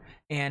door,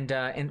 and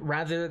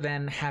rather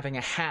than having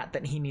a hat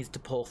that he needs to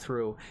pull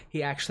through,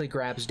 he actually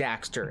grabs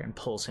Daxter and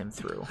pulls him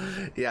through.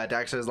 Yeah,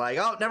 Daxter's like,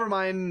 oh, never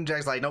mind.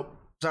 Jack's like, nope,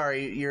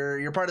 sorry,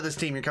 you're part of this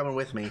team. You're coming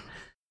with me.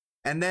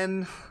 And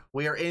then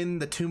we are in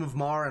the Tomb of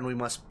Mar, and we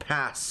must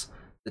pass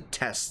the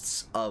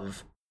tests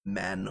of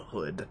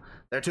manhood.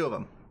 There are two of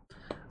them.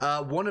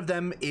 One of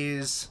them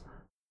is...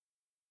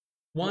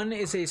 One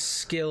is a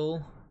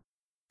skill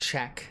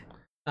check.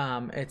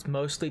 It's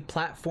mostly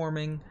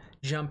platforming,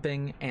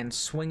 jumping, and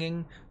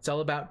swinging. It's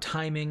all about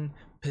timing,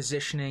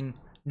 positioning,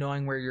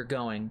 knowing where you're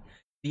going.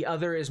 The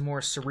other is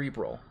more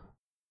cerebral.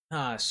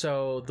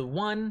 So the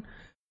one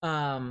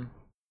that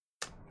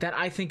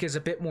I think is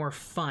a bit more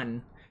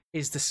fun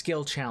is the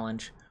skill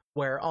challenge,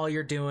 where all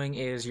you're doing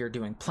is you're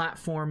doing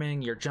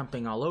platforming, you're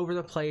jumping all over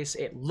the place.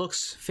 It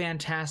looks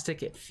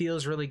fantastic, it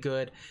feels really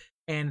good,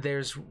 and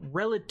there's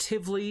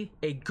relatively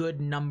a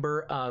good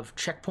number of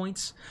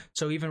checkpoints,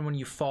 so even when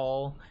you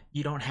fall,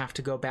 you don't have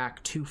to go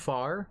back too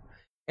far.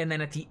 And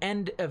then at the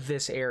end of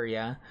this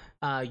area,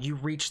 you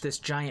reach this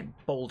giant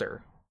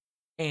boulder,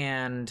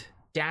 and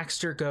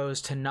Daxter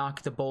goes to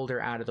knock the boulder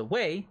out of the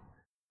way,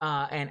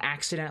 and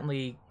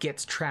accidentally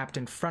gets trapped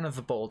in front of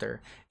the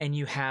boulder, and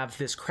you have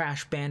this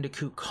Crash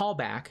Bandicoot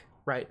callback,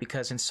 right?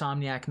 Because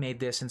Insomniac made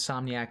this,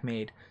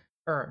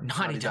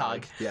 Naughty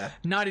Dog. Yeah.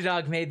 Naughty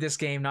Dog made this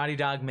game, Naughty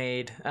Dog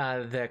made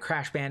the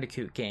Crash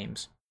Bandicoot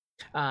games.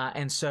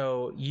 And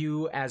so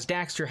you, as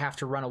Daxter, have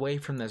to run away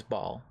from this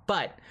ball.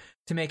 But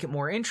to make it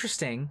more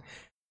interesting,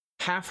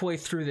 halfway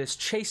through this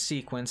chase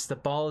sequence, the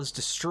ball is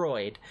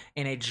destroyed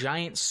and a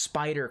giant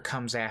spider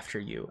comes after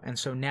you. And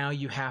so now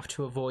you have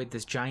to avoid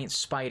this giant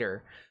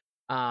spider.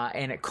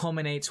 And it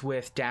culminates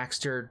with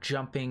Daxter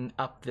jumping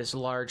up this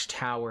large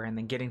tower and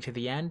then getting to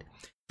the end.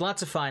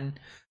 Lots of fun.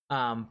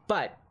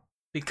 But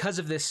because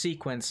of this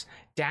sequence,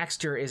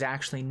 Daxter is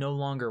actually no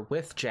longer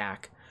with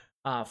Jack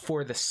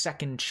for the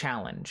second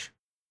challenge.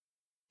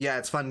 Yeah,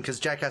 it's fun because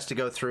Jack has to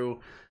go through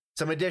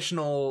some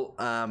additional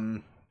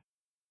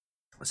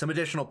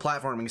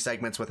platforming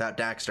segments without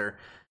Daxter,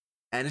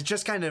 and it's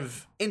just kind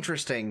of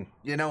interesting.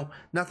 You know,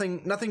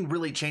 nothing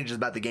really changes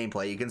about the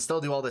gameplay. You can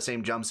still do all the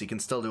same jumps, you can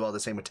still do all the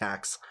same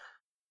attacks,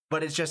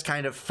 but it's just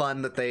kind of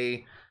fun that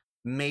they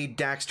made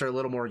Daxter a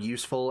little more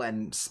useful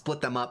and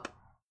split them up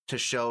to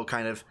show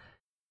kind of,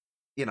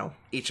 you know,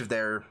 each of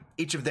their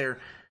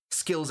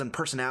skills and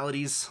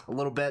personalities a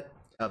little bit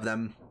of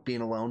them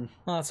being alone.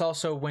 Well, it's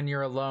also when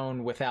you're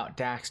alone without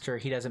Daxter,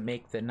 he doesn't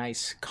make the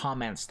nice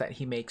comments that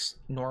he makes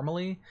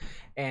normally,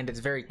 and it's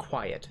very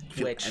quiet.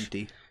 Which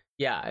empty.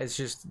 Yeah,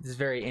 it's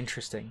very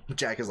interesting.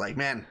 Jack is like,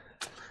 man,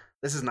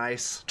 this is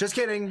nice. Just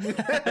kidding.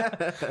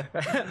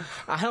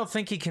 I don't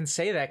think he can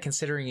say that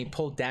considering he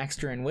pulled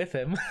Daxter in with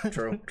him.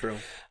 True.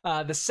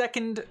 The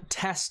second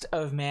test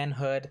of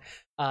manhood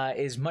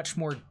is much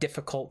more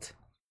difficult.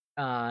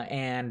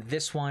 And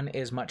this one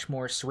is much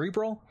more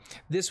cerebral.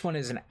 This one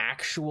is an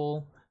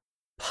actual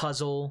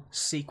puzzle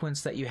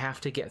sequence that you have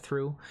to get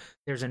through.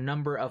 There's a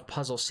number of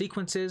puzzle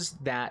sequences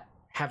that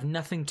have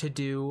nothing to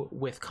do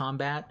with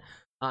combat.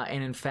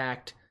 And in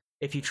fact,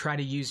 if you try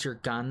to use your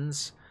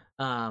guns,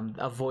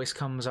 a voice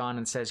comes on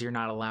and says you're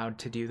not allowed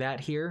to do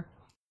that here.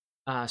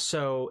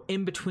 So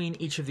in between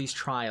each of these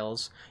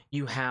trials,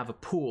 you have a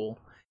pool,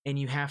 and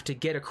you have to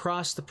get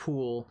across the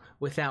pool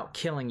without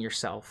killing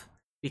yourself,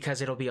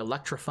 because it'll be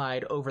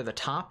electrified over the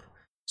top.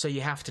 So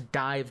you have to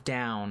dive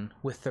down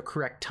with the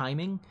correct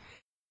timing.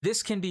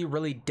 This can be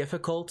really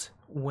difficult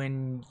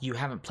when you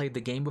haven't played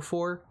the game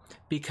before,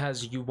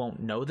 because you won't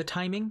know the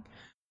timing.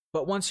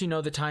 But once you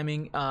know the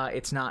timing,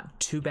 it's not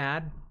too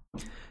bad.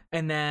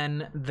 And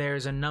then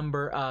there's a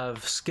number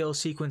of skill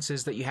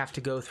sequences that you have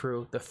to go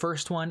through. The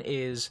first one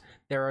is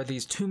there are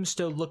these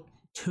tombstone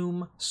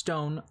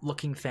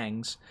looking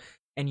things,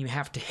 and you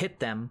have to hit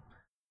them.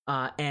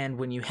 And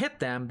when you hit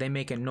them, they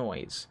make a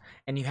noise,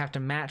 and you have to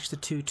match the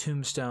two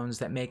tombstones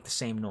that make the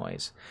same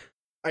noise.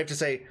 I have to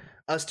say,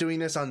 us doing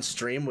this on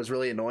stream was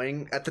really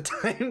annoying at the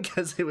time,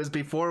 because it was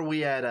before we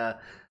had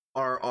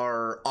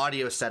our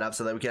audio set up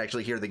so that we could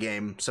actually hear the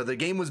game. So the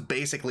game was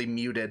basically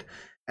muted,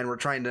 and we're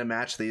trying to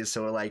match these.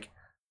 So we're like,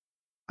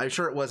 I'm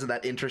sure it wasn't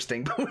that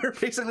interesting, but we're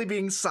basically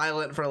being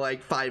silent for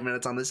like 5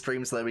 minutes on the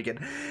stream so that we could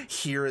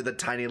hear the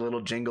tiny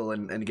little jingle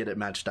and get it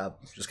matched up.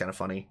 It's just kind of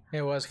funny.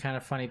 It was kind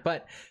of funny,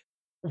 but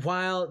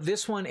while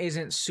this one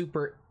isn't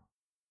super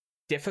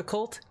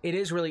difficult, it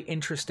is really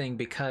interesting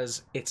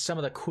because it's some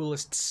of the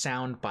coolest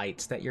sound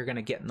bites that you're going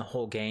to get in the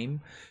whole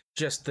game.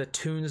 Just the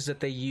tunes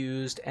that they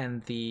used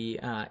and the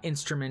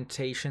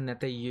instrumentation that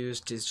they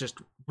used is just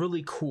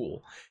really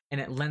cool, and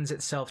it lends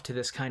itself to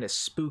this kind of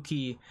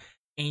spooky,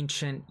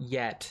 ancient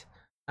yet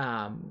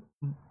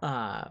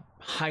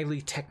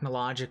highly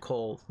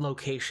technological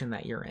location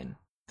that you're in.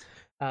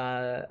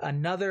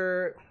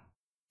 Another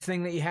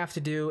thing that you have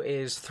to do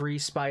is 3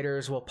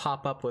 spiders will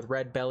pop up with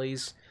red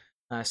bellies,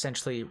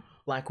 essentially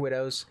black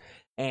widows,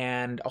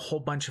 and a whole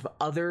bunch of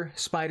other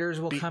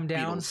spiders will come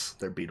down. Beetles.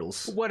 They're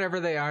beetles.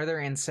 Whatever they are, they're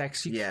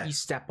insects. You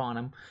step on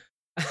them.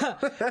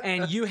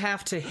 And you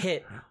have to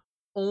hit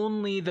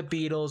only the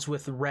beetles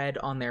with red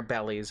on their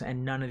bellies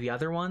and none of the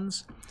other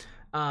ones.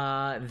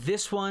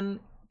 This one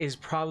is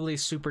probably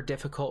super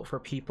difficult for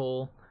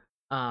people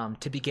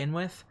to begin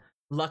with.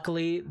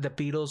 Luckily, the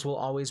beetles will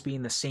always be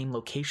in the same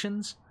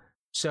locations,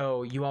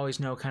 so you always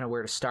know kind of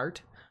where to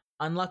start.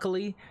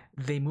 Unluckily,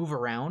 they move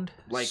around.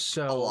 Like,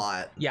 a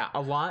lot. Yeah,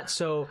 a lot.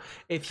 So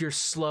if you're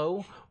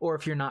slow or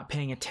if you're not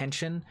paying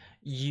attention,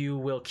 you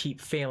will keep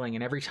failing.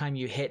 And every time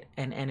you hit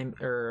an enemy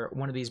or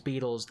one of these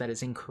beetles that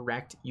is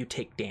incorrect, you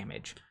take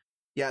damage.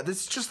 Yeah,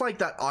 this is just like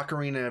that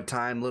Ocarina of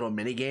Time little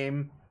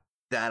minigame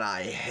that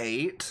I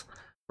hate,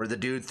 where the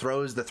dude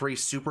throws the 3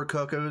 super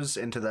cocos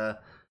into the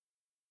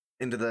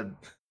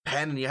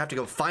pen, and you have to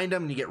go find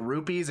them, and you get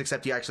rupees,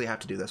 except you actually have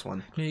to do this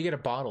one. You get a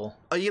bottle.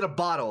 Oh, you get a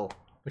bottle.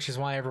 Which is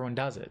why everyone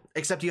does it.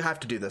 Except you have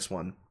to do this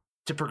one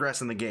to progress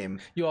in the game.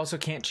 You also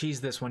can't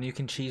cheese this one. You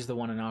can cheese the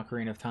one in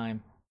Ocarina of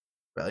Time.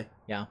 Really?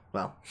 Yeah.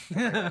 Well,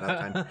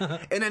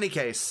 in any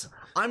case,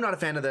 I'm not a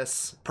fan of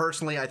this.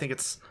 Personally, I think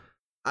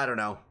I don't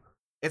know.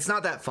 It's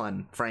not that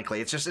fun,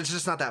 frankly. It's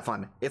just not that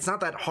fun. It's not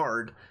that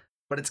hard,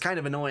 but it's kind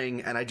of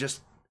annoying, and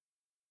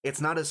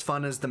it's not as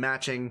fun as the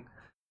matching.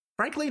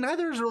 Frankly,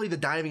 neither is really the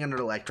diving under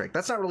electric.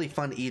 That's not really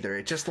fun either.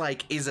 It just,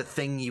 like, is a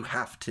thing you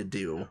have to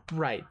do.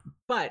 Right.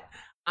 But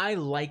I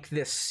like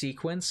this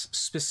sequence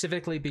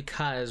specifically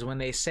because when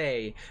they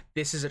say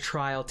this is a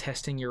trial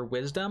testing your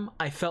wisdom,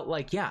 I felt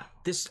like, yeah,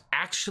 this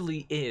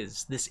actually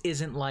is. This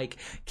isn't like,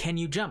 can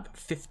you jump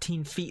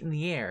 15 feet in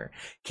the air?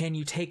 Can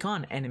you take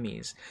on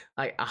enemies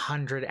like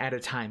 100 at a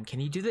time? Can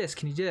you do this?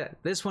 Can you do that?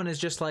 This one is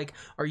just like,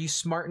 are you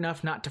smart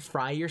enough not to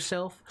fry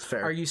yourself?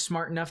 Fair. Are you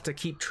smart enough to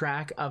keep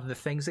track of the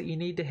things that you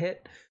need to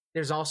hit?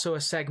 There's also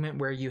a segment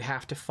where you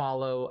have to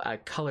follow a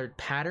colored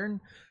pattern.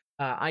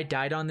 I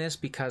died on this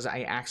because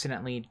I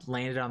accidentally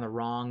landed on the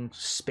wrong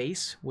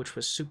space, which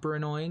was super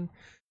annoying.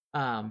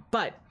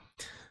 But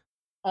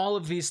all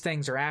of these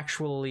things are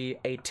actually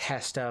a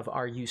test of,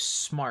 are you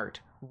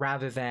smart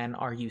rather than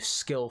are you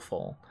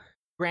skillful?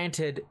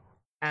 Granted,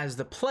 as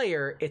the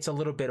player, it's a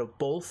little bit of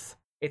both.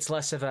 It's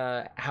less of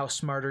a how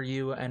smart are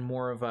you and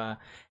more of a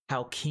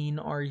how keen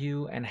are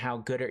you and how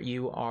good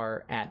you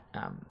are at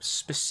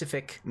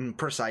specific...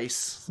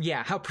 Precise.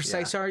 Yeah, how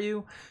precise are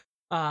you?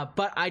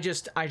 But I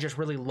just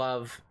really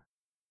love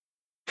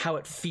how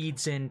it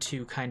feeds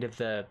into kind of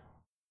the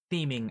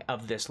theming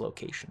of this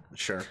location.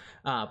 Sure.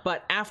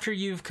 But after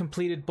you've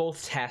completed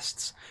both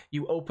tests,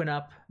 you open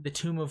up the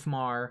Tomb of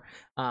Mar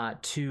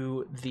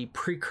to the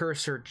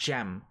precursor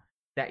gem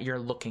that you're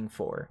looking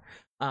for.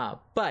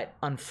 But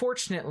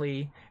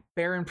unfortunately,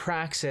 Baron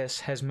Praxis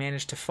has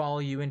managed to follow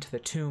you into the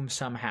tomb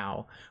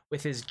somehow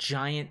with his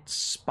giant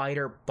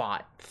spider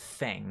bot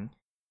thing.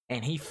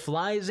 And he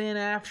flies in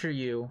after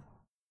you,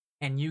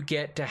 and you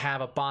get to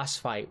have a boss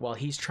fight while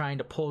he's trying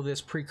to pull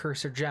this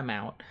precursor gem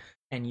out,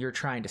 and you're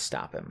trying to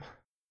stop him.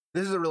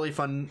 This is a really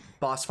fun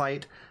boss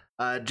fight.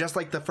 Just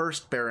like the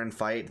first Baron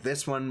fight,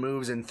 this one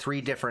moves in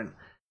 3 different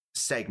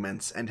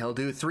segments, and he'll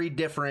do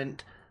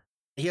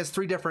he has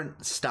 3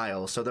 different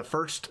styles. So the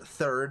first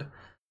third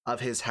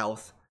of his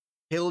health,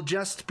 he'll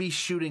just be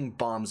shooting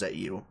bombs at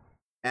you.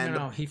 And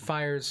No, he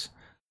fires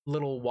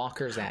little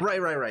walkers at you.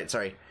 Right.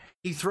 Sorry.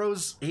 He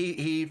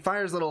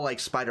fires little like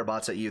spider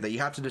bots at you that you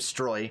have to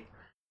destroy,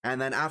 and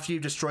then after you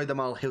destroy them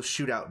all, he'll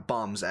shoot out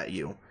bombs at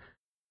you.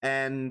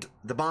 And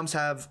the bombs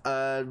have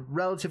a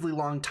relatively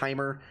long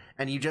timer,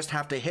 and you just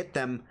have to hit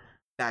them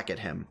back at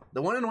him.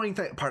 The one annoying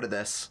part of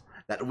this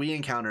that we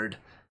encountered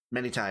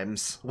many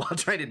times while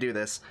trying to do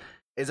this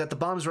is that the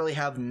bombs really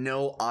have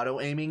no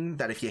auto aiming,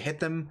 that if you hit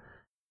them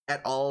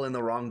at all in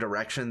the wrong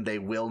direction, they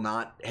will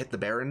not hit the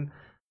Baron.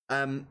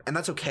 And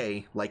that's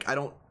okay. Like, I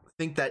don't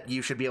think that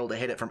you should be able to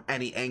hit it from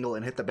any angle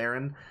and hit the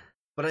Baron,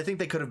 but I think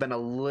they could have been a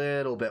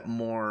little bit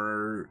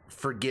more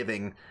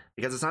forgiving,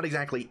 because it's not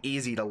exactly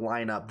easy to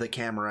line up the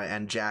camera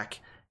and Jack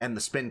and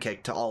the spin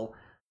kick to all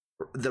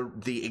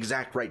the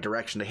exact right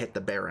direction to hit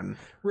the Baron.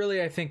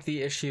 Really, I think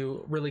the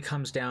issue really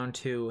comes down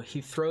to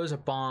he throws a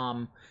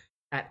bomb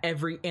at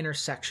every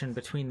intersection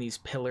between these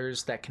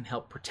pillars that can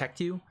help protect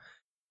you,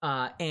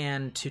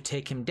 and to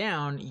take him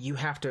down, you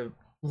have to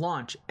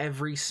launch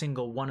every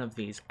single one of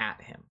these at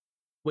him,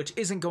 which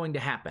isn't going to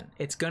happen.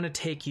 It's going to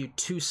take you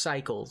 2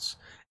 cycles,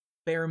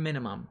 bare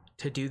minimum,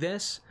 to do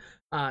this.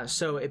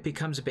 So it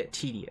becomes a bit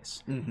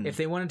tedious. Mm-hmm. If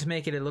they wanted to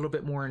make it a little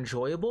bit more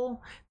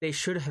enjoyable, they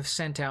should have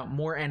sent out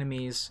more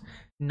enemies,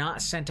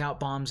 not sent out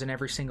bombs in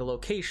every single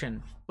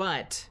location,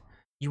 but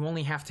you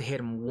only have to hit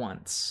him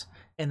once,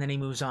 and then he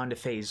moves on to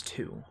phase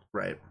 2.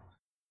 Right.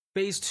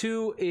 Phase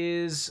 2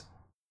 is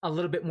a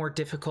little bit more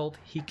difficult.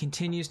 He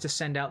continues to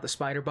send out the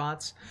spider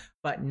bots,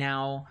 but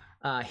now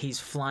he's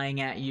flying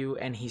at you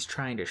and he's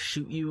trying to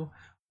shoot you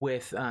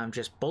with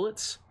just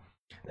bullets.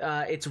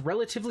 It's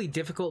relatively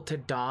difficult to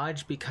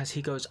dodge because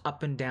he goes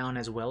up and down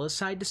as well as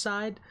side to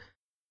side,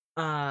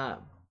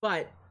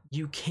 but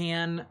you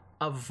can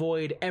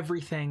avoid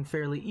everything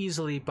fairly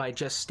easily by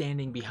just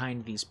standing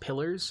behind these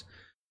pillars,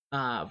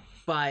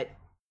 but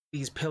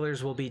these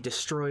pillars will be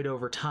destroyed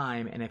over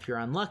time, and if you're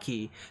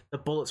unlucky, the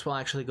bullets will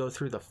actually go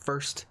through the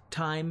first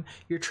time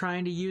you're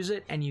trying to use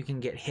it, and you can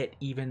get hit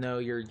even though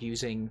you're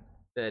using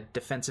the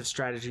defensive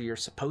strategy you're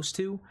supposed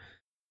to.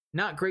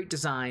 Not great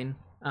design,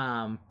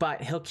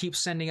 but he'll keep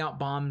sending out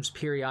bombs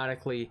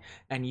periodically,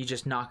 and you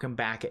just knock him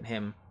back at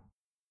him,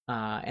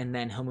 and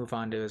then he'll move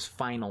on to his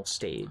final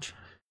stage.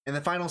 In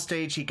the final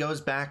stage, he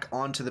goes back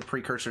onto the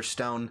precursor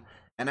stone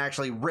and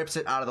actually rips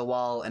it out of the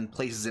wall and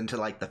places into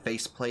like the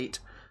faceplate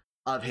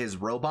of his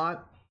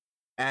robot.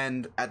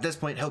 And at this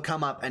point, he'll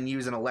come up and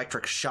use an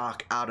electric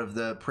shock out of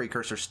the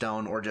precursor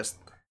stone, or just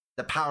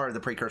the power of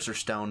the precursor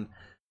stone,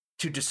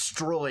 to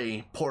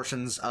destroy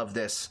portions of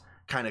this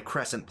kind of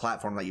crescent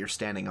platform that you're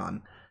standing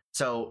on.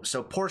 So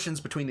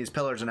portions between these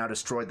pillars are now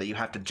destroyed that you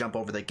have to jump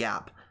over the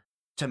gap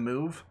to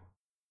move.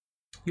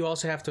 You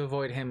also have to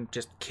avoid him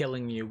just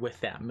killing you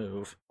with that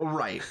move.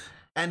 Right.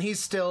 And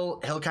he'll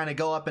kind of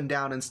go up and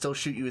down and still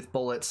shoot you with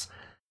bullets.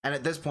 And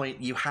at this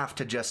point, you have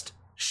to just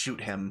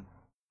shoot him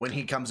when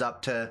he comes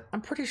up to...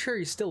 I'm pretty sure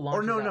he still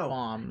launches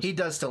bombs. He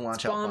does still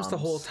launch out bombs. The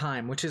whole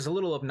time, which is a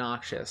little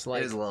obnoxious.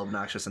 Like, it is a little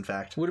obnoxious, in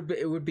fact.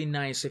 It would be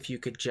nice if you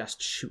could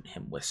just shoot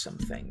him with some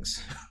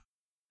things.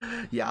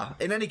 Yeah.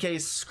 In any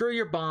case... Screw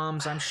your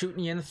bombs, I'm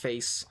shooting you in the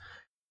face.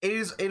 It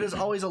is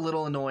always a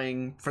little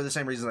annoying for the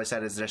same reasons I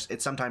said.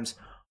 It's sometimes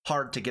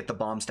hard to get the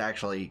bombs to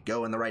actually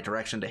go in the right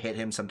direction to hit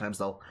him. Sometimes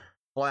they'll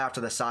fly off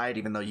to the side,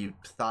 even though you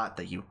thought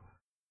that you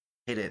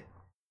hit it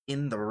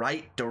in the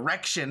right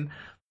direction.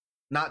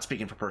 Not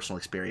speaking for personal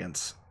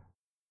experience.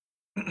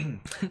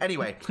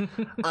 Anyway,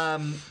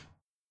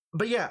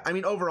 but yeah, I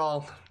mean,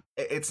 overall,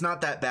 it's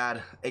not that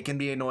bad. It can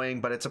be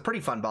annoying, but it's a pretty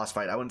fun boss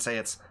fight. I wouldn't say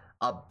it's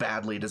a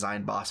badly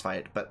designed boss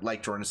fight, but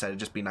like Jordan said, it'd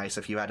just be nice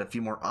if you had a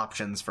few more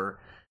options for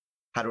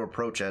how to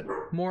approach it.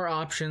 More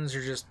options,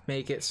 or just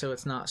make it so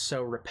it's not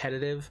so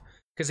repetitive.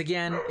 Because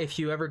again, if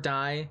you ever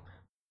die,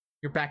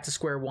 you're back to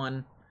square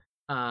one,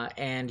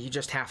 and you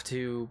just have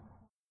to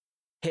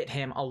hit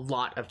him a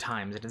lot of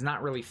times. It is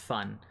not really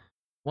fun.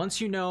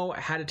 Once you know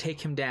how to take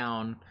him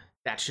down,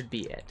 that should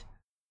be it.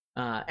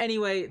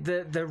 Anyway,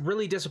 the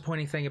really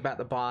disappointing thing about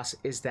the boss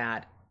is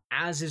that,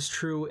 as is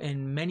true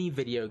in many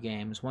video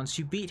games, once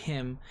you beat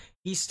him,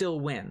 he still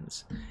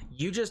wins.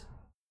 You just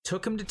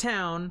took him to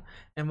town,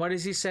 and what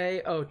does he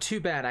say? Oh,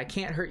 too bad, I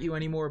can't hurt you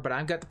anymore, but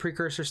I've got the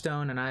precursor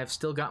stone, and I've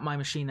still got my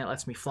machine that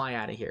lets me fly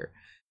out of here.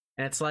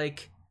 And it's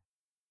like,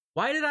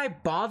 why did I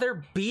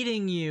bother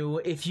beating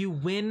you if you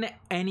win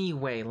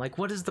anyway? Like,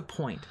 what is the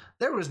point?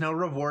 There was no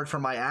reward for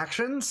my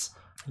actions.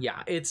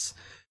 Yeah,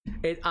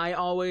 I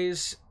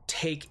always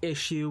take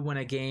issue when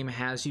a game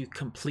has you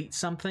complete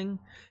something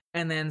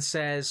and then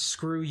says,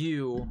 screw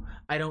you,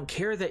 I don't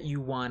care that you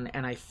won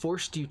and I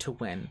forced you to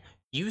win.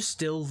 You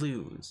still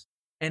lose.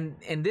 And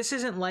this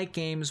isn't like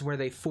games where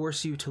they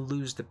force you to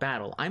lose the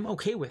battle. I'm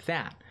okay with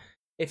that.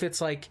 If it's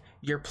like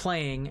you're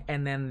playing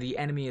and then the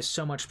enemy is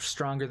so much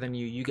stronger than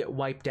you, you get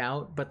wiped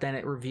out, but then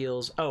it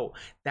reveals, oh,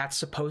 that's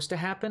supposed to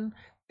happen,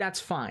 that's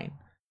fine.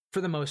 For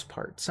the most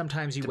part.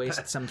 Sometimes you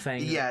waste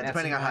something. Yeah,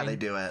 depending on how they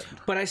do it.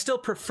 But I still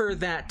prefer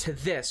that to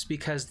this,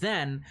 because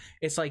then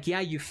it's like,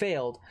 yeah, you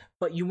failed,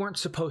 but you weren't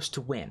supposed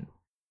to win.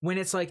 When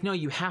it's like, no,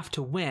 you have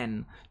to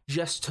win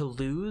just to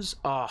lose.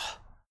 So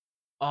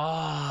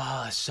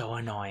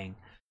annoying.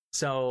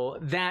 So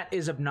that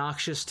is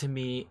obnoxious to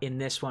me in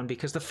this one,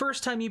 because the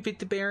first time you beat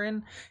the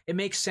Baron, it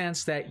makes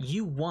sense that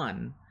you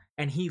won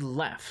and he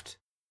left,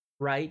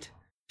 right?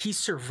 He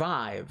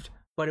survived,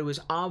 but it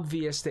was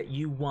obvious that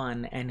you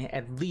won, and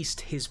at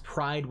least his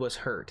pride was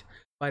hurt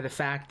by the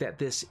fact that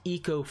this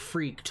eco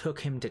freak took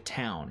him to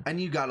town. And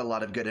you got a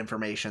lot of good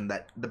information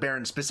that the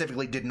Baron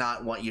specifically did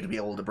not want you to be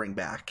able to bring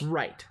back.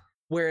 Right.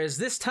 Whereas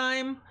this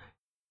time,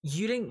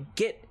 you didn't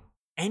get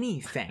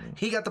anything.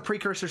 He got the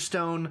precursor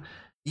stone.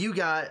 You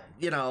got,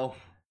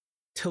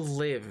 to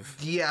live.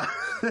 Yeah.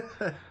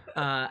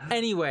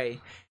 Anyway,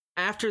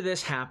 after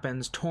this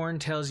happens, Torn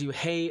tells you,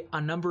 hey,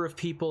 a number of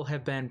people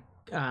have been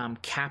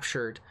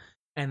captured,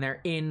 and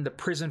they're in the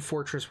prison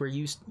fortress where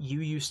you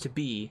used to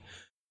be.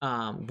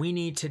 We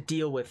need to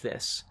deal with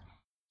this.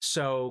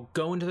 So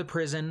go into the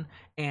prison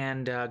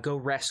and go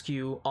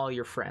rescue all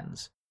your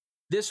friends.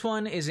 This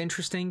one is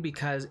interesting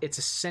because it's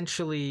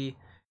essentially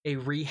a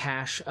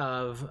rehash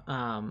of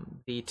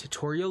the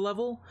tutorial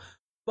level,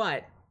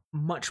 but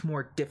much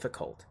more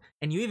difficult.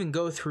 And you even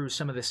go through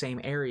some of the same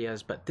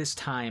areas, but this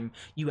time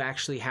you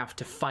actually have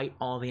to fight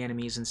all the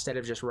enemies instead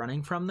of just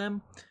running from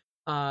them.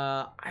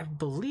 I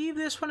believe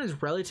this one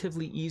is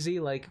relatively easy,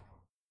 like,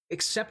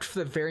 except for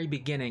the very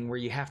beginning where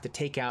you have to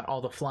take out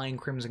all the flying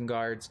Crimson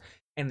Guards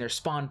and their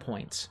spawn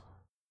points,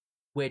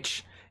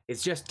 which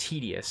is just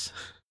tedious.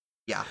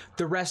 Yeah.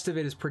 The rest of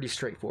it is pretty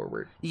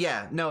straightforward.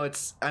 Yeah, no,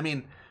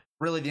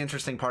 really the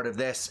interesting part of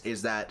this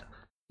is that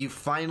you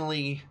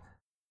finally,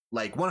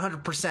 like,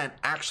 100%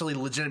 actually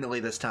legitimately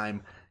this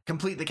time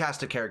complete the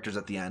cast of characters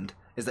at the end.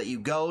 Is that you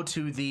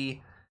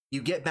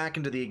get back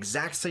into the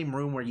exact same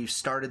room where you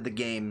started the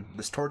game.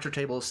 This torture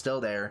table is still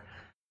there.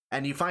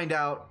 And you find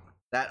out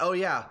that, oh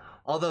yeah,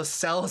 all those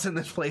cells in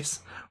this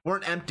place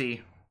weren't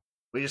empty.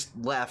 We just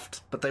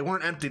left, but they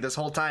weren't empty this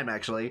whole time,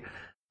 actually.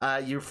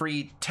 You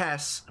free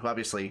Tess, who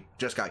obviously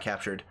just got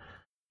captured.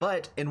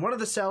 But in one of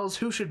the cells,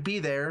 who should be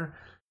there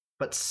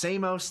but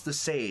Samos the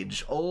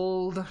Sage.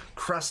 Old,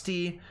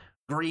 crusty,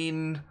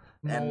 green,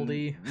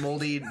 moldy,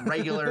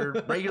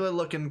 regular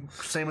looking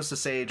Samos the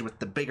Sage with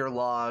the bigger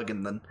log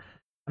and then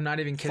I'm not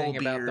even kidding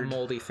about the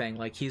moldy thing.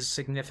 Like, he's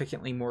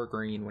significantly more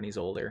green when he's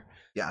older.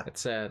 Yeah.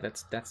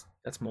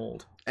 That's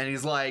mold. And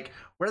he's like,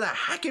 where the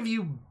heck have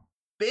you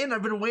been?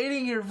 I've been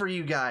waiting here for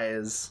you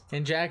guys.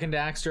 And Jack and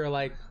Daxter are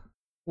like,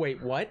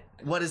 wait, what?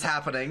 What is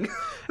happening?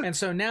 And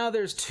so now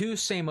there's two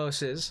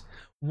Samoses,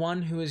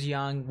 one who is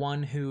young,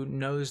 one who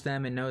knows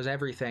them and knows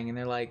everything. And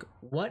they're like,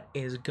 what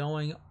is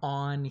going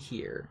on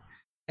here?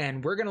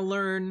 And we're going to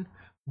learn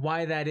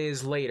why that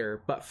is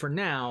later, but for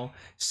now,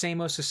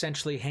 Samos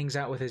essentially hangs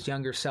out with his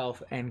younger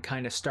self and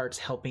kind of starts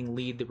helping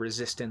lead the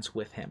resistance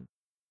with him.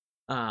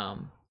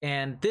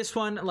 And this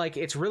one, like,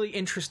 it's really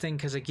interesting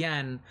because,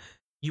 again,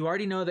 you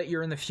already know that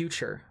you're in the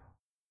future,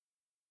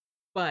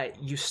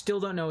 but you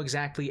still don't know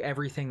exactly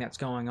everything that's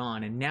going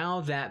on. And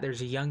now that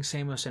there's a young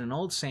Samos and an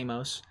old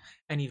Samos,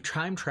 and you've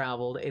time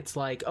traveled, it's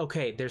like,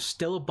 okay, there's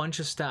still a bunch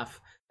of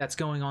stuff that's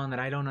going on that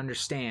I don't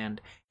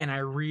understand, and I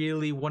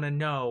really want to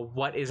know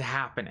what is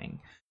happening.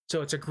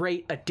 So it's a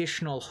great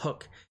additional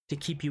hook to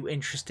keep you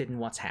interested in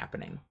what's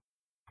happening.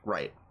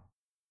 Right.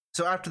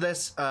 So after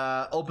this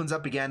opens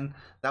up again,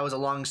 that was a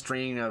long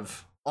string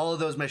of all of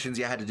those missions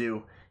you had to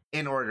do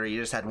in order. You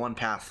just had one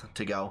path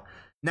to go.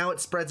 Now it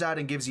spreads out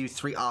and gives you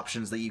 3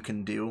 options that you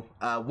can do.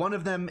 One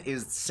of them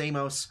is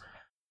Samos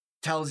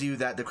tells you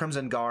that the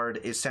Crimson Guard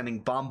is sending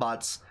bomb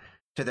bots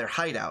to their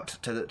hideout,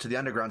 to the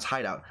Underground's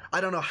hideout.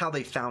 I don't know how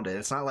they found it.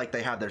 It's not like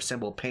they have their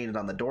symbol painted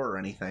on the door or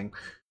anything.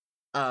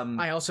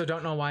 I also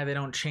don't know why they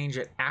don't change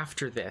it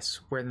after this,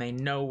 when they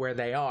know where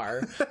they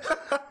are.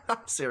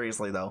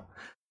 Seriously, though.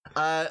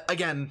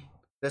 Again,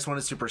 this one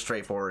is super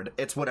straightforward.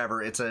 It's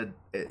whatever.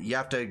 You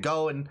have to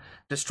go and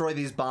destroy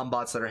these bomb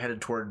bots that are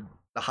headed toward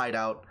the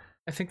hideout.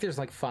 I think there's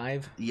like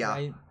 5. Yeah,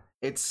 right?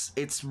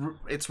 it's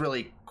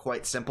really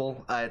quite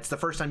simple. It's the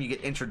first time you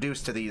get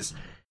introduced to these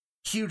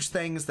huge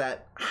things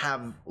that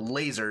have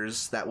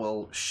lasers that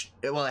will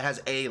it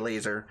has a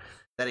laser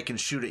that it can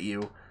shoot at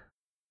you,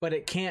 but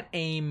it can't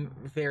aim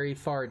very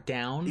far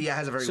down. Yeah, it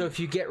has a very... So if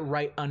you get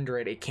right under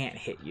it, it can't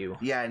hit you.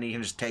 Yeah, and you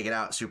can just take it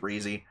out super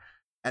easy.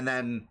 And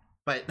then,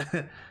 but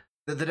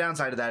the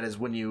downside of that is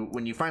when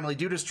you finally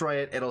do destroy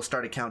it, it'll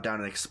start a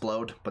countdown and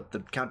explode. But the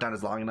countdown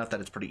is long enough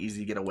that it's pretty easy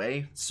to get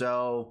away.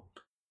 So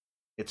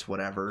it's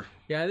whatever.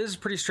 Yeah, this is a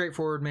pretty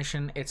straightforward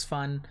mission. It's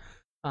fun.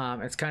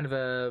 It's kind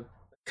of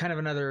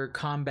another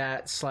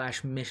combat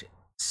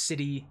 /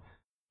 city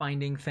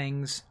finding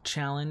things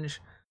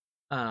challenge.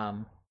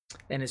 And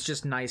it's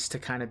just nice to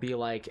kind of be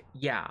like,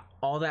 yeah,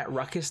 all that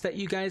ruckus that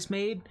you guys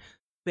made,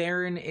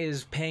 Baron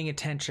is paying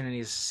attention and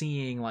he's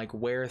seeing like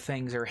where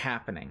things are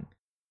happening.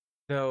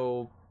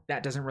 Though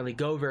that doesn't really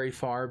go very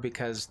far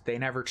because they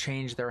never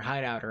change their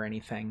hideout or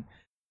anything.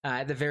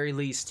 At the very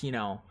least,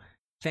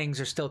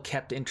 things are still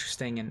kept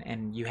interesting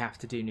and you have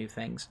to do new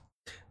things.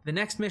 The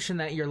next mission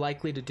that you're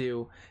likely to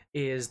do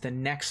is the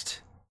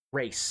next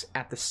race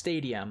at the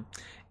stadium.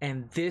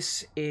 And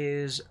this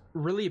is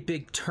really a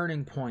big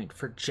turning point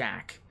for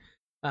Jack.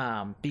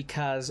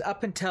 Because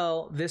up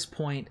until this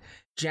point,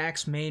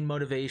 Jack's main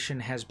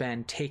motivation has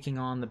been taking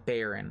on the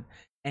Baron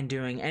and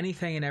doing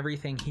anything and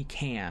everything he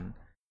can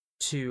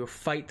to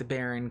fight the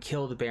Baron,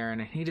 kill the Baron,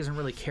 and he doesn't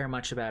really care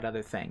much about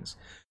other things.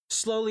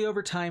 Slowly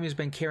over time, he's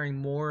been caring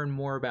more and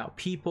more about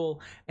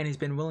people, and he's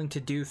been willing to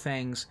do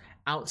things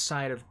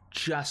outside of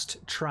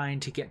just trying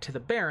to get to the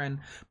Baron,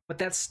 but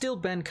that's still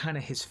been kind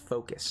of his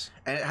focus.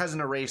 And it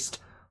hasn't erased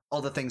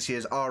all the things he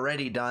has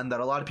already done that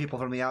a lot of people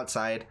from the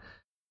outside,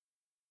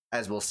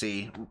 as we'll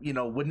see,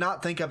 would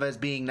not think of as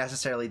being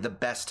necessarily the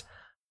best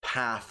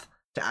path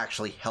to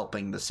actually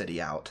helping the city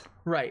out.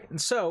 Right.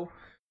 And so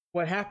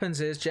what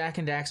happens is Jack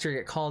and Daxter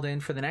get called in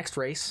for the next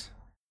race.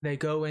 They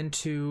go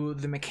into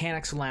the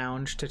mechanics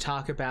lounge to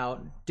talk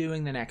about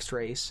doing the next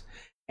race.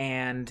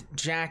 And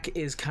Jack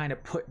is kind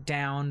of put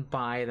down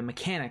by the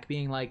mechanic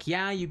being like,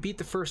 yeah, you beat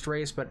the first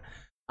race, but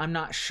I'm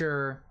not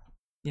sure,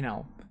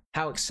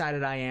 how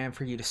excited I am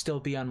for you to still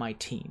be on my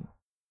team.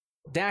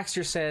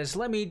 Daxter says,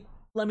 let me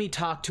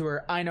talk to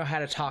her. I know how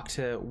to talk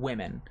to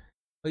women.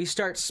 Well, he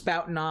starts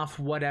spouting off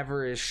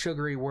whatever is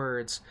sugary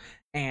words,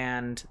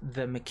 and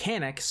the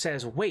mechanic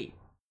says, wait,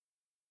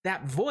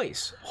 that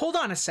voice, hold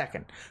on a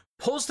second.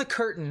 Pulls the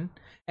curtain,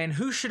 and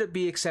who should it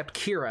be except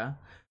Kira,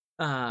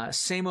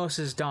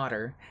 Samos's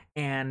daughter,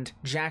 and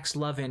Jack's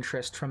love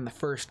interest from the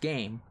first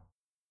game,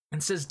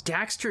 and says,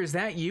 Daxter, is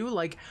that you?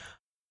 Like,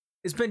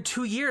 it's been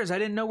 2 years. I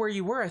didn't know where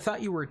you were. I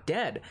thought you were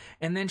dead.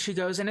 And then she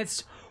goes, and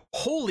it's...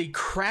 holy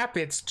crap,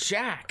 it's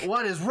Jack.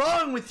 What is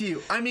wrong with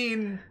you? I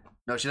mean,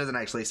 no, she doesn't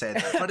actually say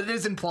that, but it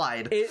is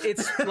implied.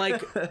 It's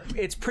like,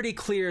 it's pretty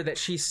clear that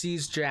she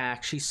sees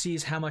Jack. She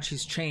sees how much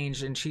he's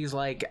changed, and she's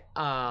like,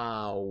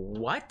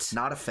 what?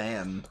 Not a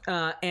fan.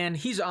 And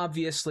he's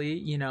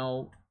obviously,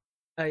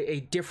 a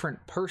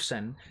different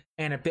person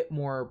and a bit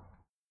more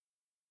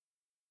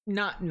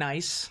not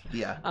nice.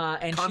 Yeah.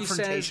 And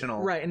confrontational. She says,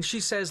 right. And she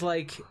says,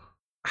 like,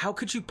 how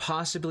could you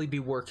possibly be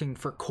working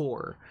for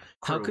Core?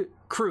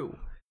 Crew.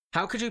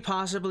 How could you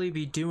possibly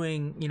be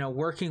doing,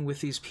 working with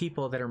these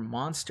people that are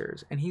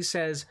monsters? And he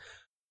says,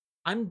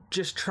 I'm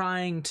just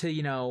trying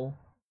to,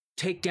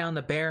 take down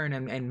the Baron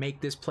and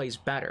make this place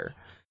better.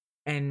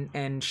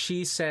 And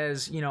she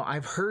says,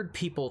 I've heard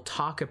people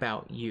talk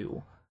about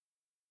you.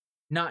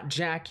 Not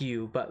Jack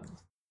you, but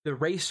the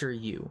racer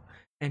you.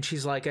 And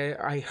she's like,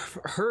 I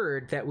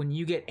heard that when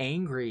you get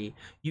angry,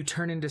 you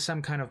turn into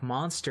some kind of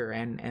monster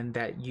and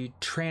that you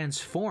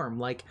transform.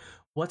 Like,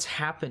 what's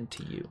happened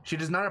to you? She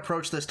does not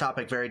approach this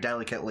topic very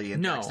delicately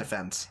in Jack's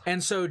defense.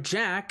 And so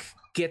Jack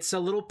gets a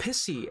little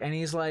pissy and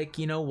he's like,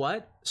 you know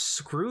what?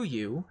 Screw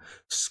you.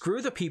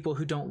 Screw the people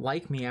who don't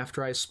like me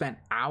after I spent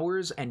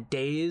hours and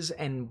days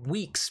and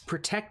weeks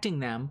protecting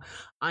them.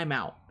 I'm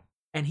out.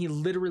 And he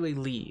literally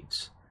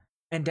leaves.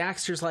 And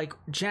Daxter's like,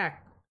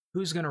 Jack,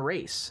 who's going to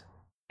race?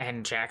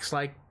 And Jack's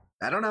like,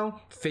 I don't know.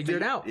 Figure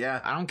it out.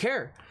 Yeah. I don't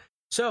care.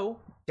 So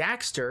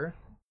Daxter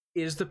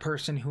is the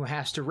person who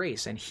has to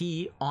race, and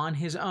he on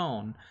his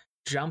own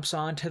jumps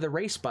onto the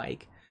race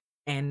bike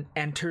and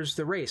enters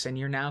the race, and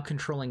you're now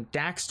controlling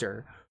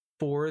Daxter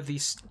for the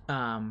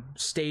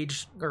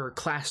stage or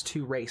class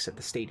 2 race at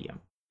the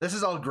stadium. This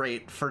is all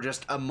great for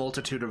just a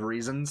multitude of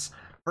reasons,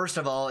 First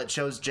of all, it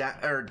shows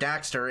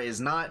Daxter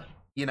is not,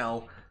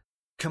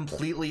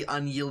 completely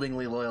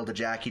unyieldingly loyal to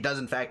Jack. He does,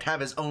 in fact, have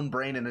his own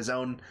brain and his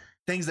own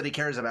things that he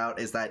cares about.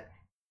 Is that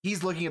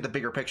he's looking at the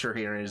bigger picture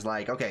here and he's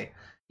like, okay,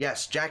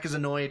 yes, Jack is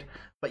annoyed,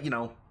 but,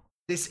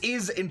 this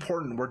is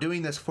important. We're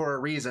doing this for a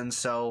reason,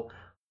 so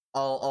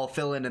I'll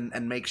fill in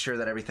and make sure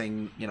that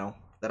everything,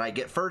 that I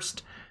get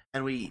first,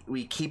 and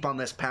we keep on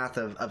this path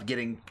of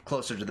getting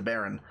closer to the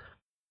Baron.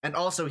 And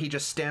also, he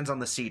just stands on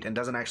the seat and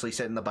doesn't actually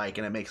sit in the bike,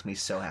 and it makes me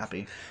so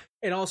happy.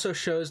 It also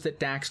shows that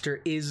Daxter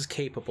is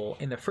capable.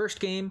 In the first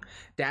game,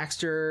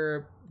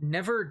 Daxter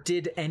never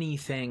did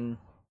anything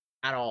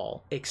at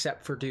all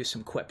except for do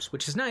some quips,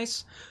 which is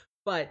nice,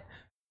 but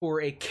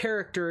for a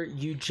character,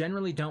 you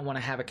generally don't want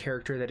to have a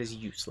character that is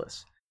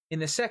useless. In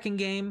the second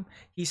game,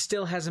 he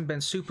still hasn't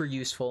been super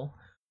useful.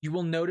 You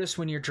will notice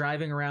when you're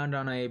driving around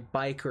on a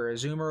bike or a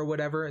Zoomer or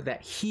whatever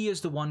that he is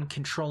the one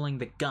controlling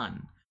the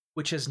gun,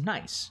 which is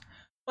nice.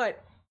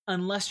 But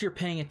unless you're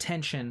paying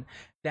attention,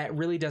 that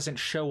really doesn't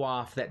show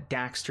off that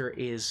Daxter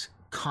is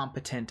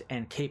competent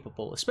and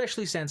capable,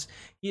 especially since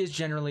he is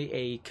generally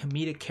a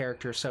comedic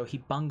character, so he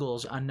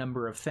bungles a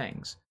number of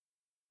things.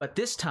 But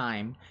this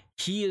time,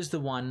 he is the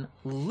one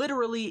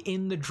literally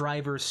in the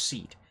driver's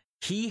seat.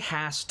 He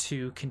has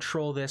to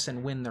control this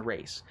and win the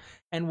race.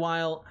 And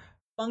while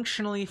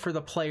functionally for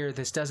the player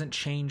this doesn't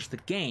change the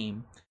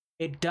game,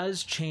 it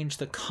does change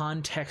the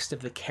context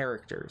of the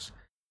characters.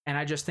 And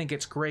I just think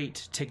it's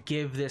great to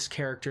give this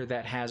character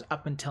that has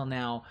up until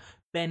now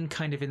been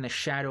kind of in the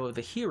shadow of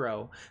the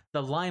hero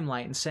the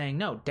limelight and saying,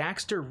 no,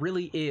 Daxter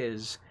really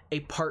is a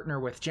partner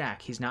with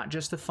Jack. He's not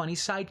just a funny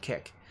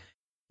sidekick.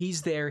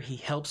 He's there, he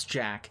helps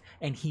Jack,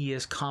 and he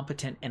is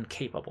competent and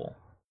capable.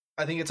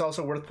 I think it's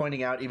also worth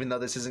pointing out, even though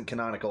this isn't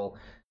canonical,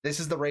 this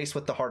is the race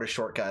with the hardest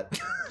shortcut.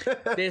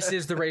 This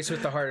is the race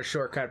with the hardest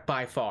shortcut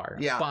by far.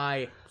 Yeah.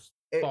 By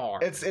far.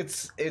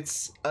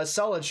 It's a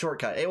solid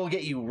shortcut. It will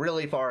get you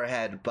really far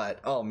ahead, but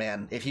oh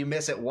man, if you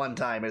miss it one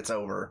time, it's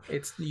over.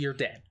 You're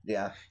dead.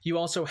 Yeah. You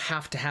also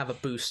have to have a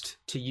boost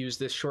to use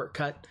this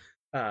shortcut.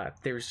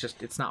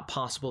 It's not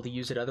possible to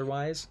use it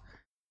otherwise.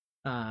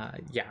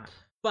 Yeah.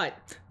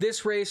 But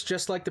this race,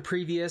 just like the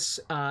previous,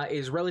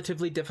 is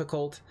relatively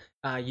difficult.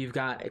 You've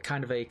got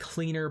kind of a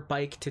cleaner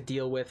bike to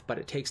deal with, but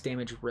it takes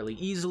damage really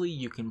easily.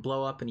 You can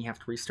blow up and you have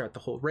to restart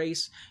the whole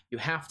race. You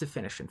have to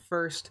finish in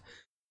first.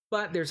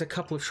 But there's a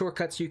couple of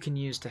shortcuts you can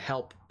use to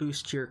help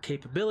boost your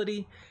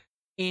capability.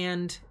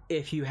 And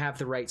if you have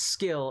the right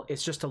skill,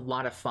 it's just a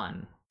lot of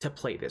fun to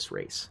play this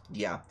race.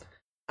 Yeah.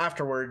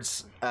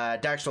 Afterwards,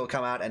 Daxter will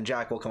come out and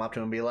Jack will come up to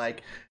him and be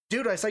like,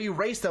 dude, I saw you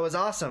race. That was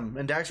awesome.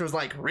 And Daxter was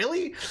like,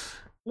 really?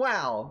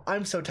 Wow,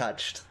 I'm so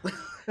touched.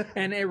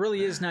 And it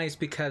really is nice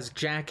because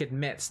Jack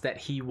admits that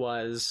he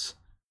was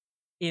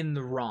in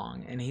the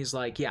wrong. And he's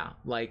like, yeah,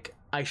 like,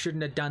 I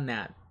shouldn't have done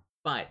that.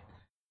 But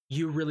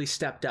you really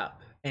stepped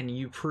up and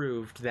you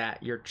proved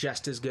that you're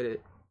just as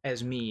good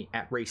as me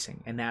at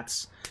racing. And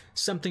that's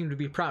something to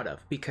be proud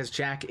of because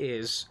Jack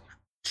is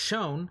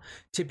shown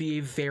to be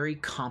a very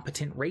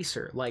competent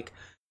racer. Like,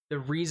 the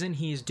reason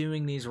he's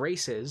doing these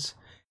races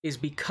is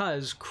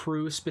because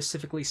crew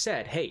specifically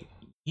said, hey,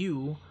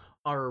 you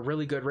are a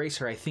really good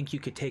racer. I think you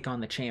could take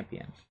on the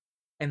champion.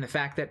 And the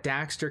fact that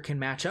Daxter can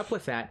match up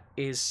with that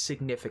is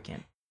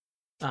significant.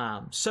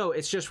 So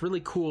it's just really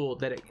cool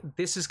that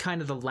this is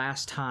kind of the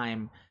last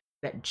time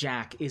that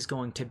Jack is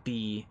going to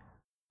be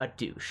a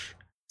douche.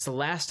 It's the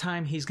last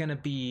time he's going to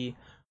be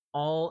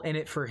all in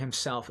it for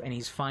himself, and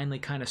he's finally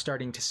kind of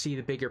starting to see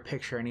the bigger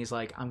picture, and he's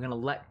like, I'm going to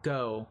let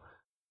go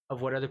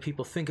of what other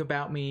people think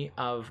about me,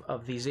 of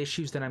these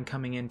issues that I'm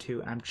coming into,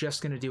 and I'm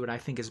just going to do what I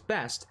think is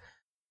best.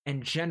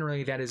 And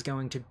generally, that is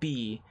going to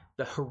be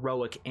the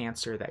heroic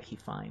answer that he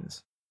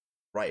finds.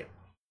 Right.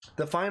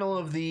 The final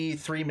of the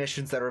 3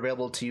 missions that are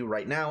available to you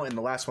right now, and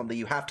the last one that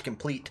you have to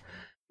complete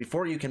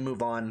before you can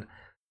move on,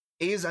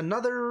 is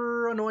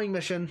another annoying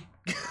mission.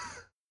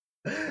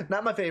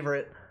 Not my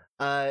favorite.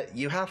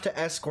 You have to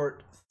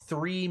escort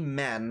 3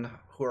 men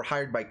who are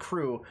hired by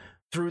crew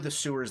through the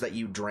sewers that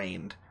you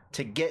drained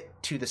to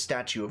get to the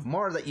statue of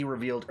Mar that you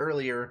revealed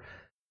earlier,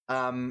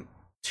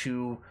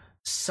 to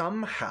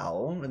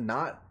somehow,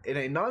 not in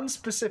a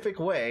non-specific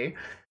way,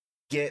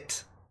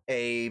 get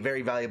a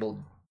very valuable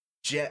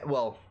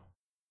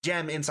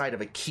gem inside of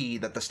a key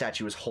that the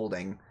statue is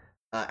holding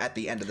at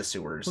the end of the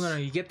sewers. Well, no,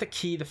 you get the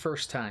key the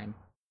first time.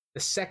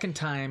 The second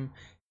time,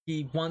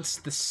 he wants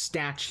the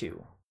statue.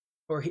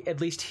 Or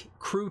at least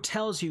crew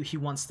tells you he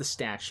wants the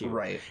statue.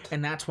 Right.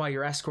 And that's why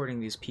you're escorting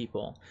these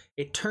people.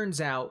 It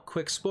turns out,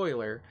 quick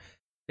spoiler,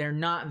 they're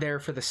not there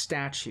for the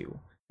statue.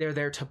 They're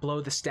there to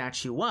blow the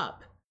statue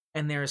up.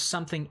 And there is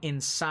something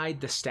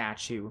inside the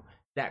statue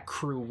that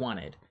crew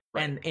wanted.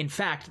 Right. And in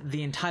fact,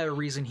 the entire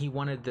reason he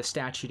wanted the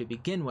statue to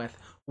begin with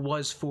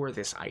was for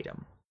this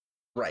item.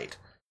 Right.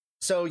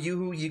 So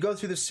you go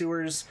through the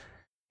sewers,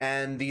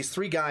 and these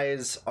 3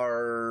 guys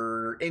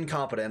are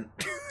incompetent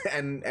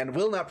and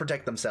will not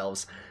protect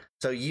themselves.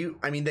 So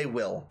they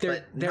will,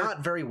 but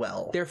not very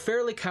well. They're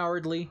fairly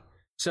cowardly,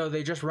 so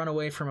they just run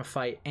away from a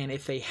fight. And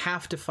if they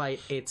have to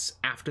fight, it's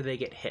after they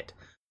get hit.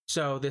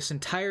 So this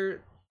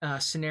entire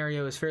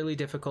scenario is fairly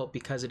difficult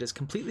because it is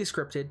completely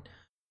scripted.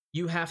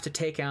 You have to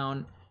take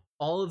on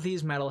all of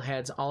these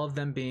metalheads, all of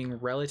them being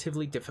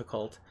relatively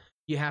difficult.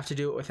 You have to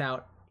do it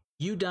without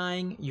you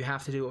dying, you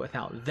have to do it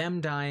without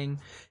them dying,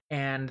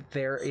 and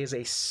there is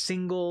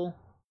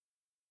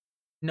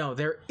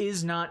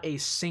not a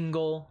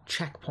single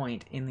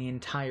checkpoint in the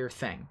entire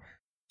thing.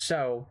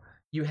 So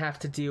you have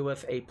to deal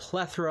with a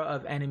plethora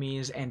of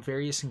enemies and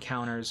various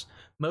encounters.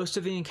 Most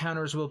of the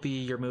encounters will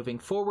be you're moving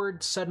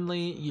forward,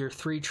 suddenly your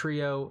 3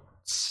 trio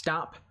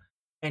stop,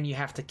 and you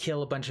have to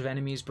kill a bunch of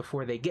enemies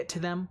before they get to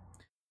them.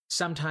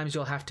 Sometimes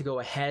you'll have to go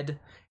ahead,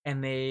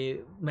 and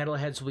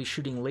metalheads will be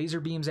shooting laser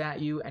beams at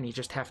you, and you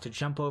just have to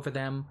jump over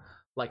them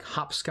like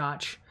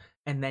hopscotch,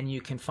 and then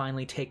you can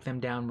finally take them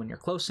down when you're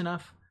close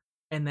enough.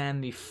 And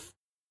then the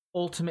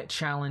ultimate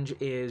challenge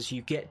is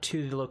you get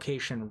to the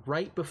location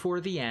right before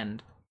the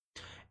end,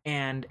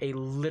 and a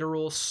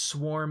literal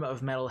swarm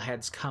of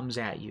metalheads comes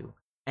at you,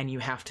 and you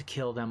have to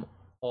kill them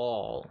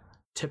all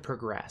to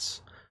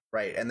progress.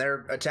 Right, and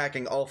they're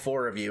attacking all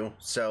 4 of you,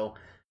 so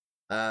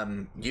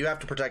you have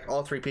to protect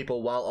all 3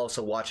 people while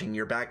also watching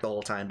your back the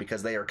whole time,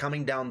 because they are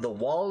coming down the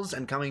walls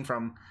and coming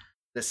from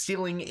the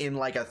ceiling in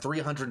like a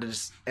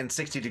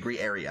 360-degree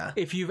area.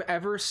 If you've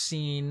ever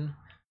seen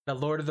The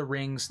Lord of the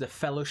Rings, The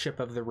Fellowship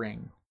of the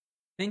Ring,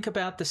 think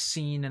about the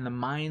scene in the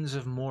Mines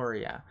of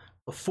Moria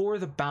before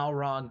the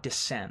Balrog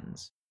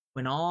descends,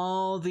 when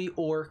all the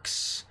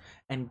orcs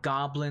and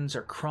goblins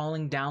are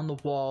crawling down the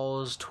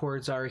walls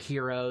towards our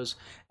heroes,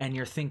 and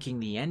you're thinking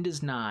the end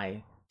is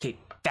nigh. Okay,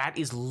 that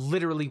is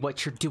literally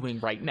what you're doing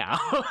right now.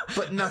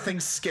 But nothing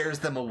scares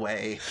them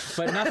away.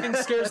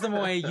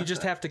 You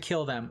just have to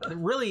kill them.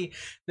 Really,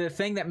 the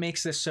thing that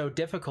makes this so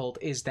difficult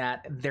is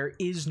that there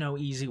is no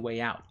easy way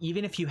out.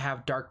 Even if you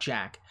have Dark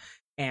Jack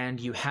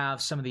and you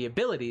have some of the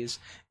abilities,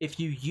 if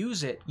you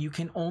use it, you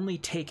can only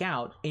take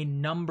out a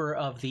number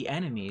of the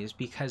enemies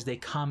because they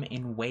come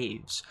in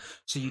waves.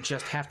 So you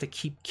just have to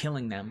keep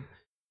killing them.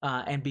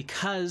 And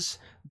because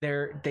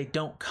they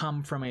don't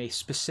come from a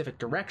specific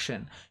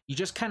direction, you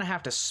just kind of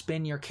have to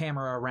spin your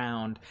camera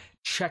around,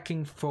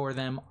 checking for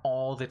them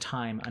all the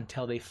time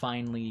until they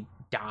finally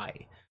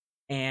die.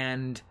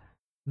 And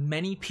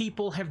many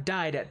people have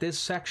died at this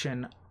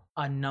section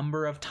a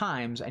number of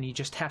times, and you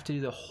just have to do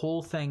the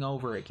whole thing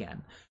over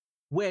again,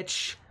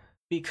 which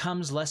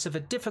becomes less of a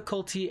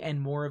difficulty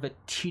and more of a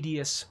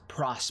tedious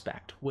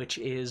prospect, which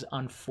is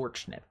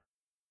unfortunate.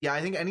 Yeah,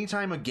 I think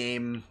anytime a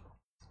game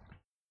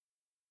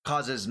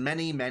causes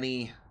many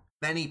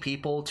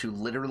people to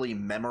literally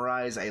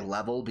memorize a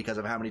level because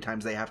of how many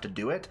times they have to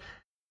do it,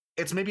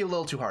 it's maybe a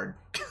little too hard.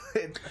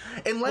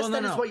 Unless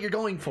that is what you're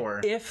going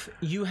for. If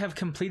you have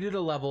completed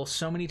a level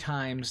so many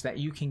times that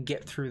you can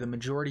get through the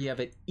majority of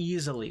it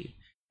easily,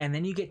 and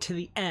then you get to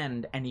the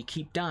end and you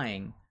keep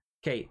dying,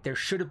 okay, there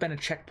should have been a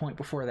checkpoint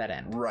before that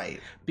end. Right.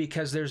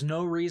 Because there's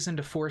no reason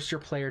to force your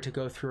player to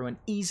go through an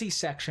easy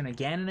section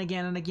again and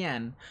again and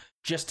again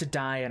just to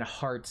die in a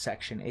hard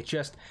section.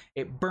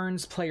 It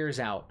burns players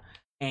out,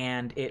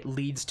 and it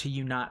leads to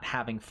you not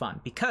having fun.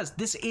 Because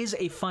this is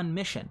a fun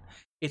mission.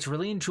 It's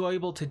really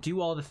enjoyable to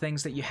do all the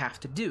things that you have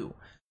to do.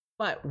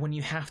 But when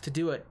you have to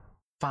do it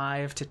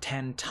 5 to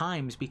 10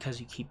 times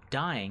because you keep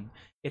dying,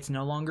 it's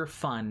no longer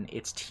fun,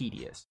 it's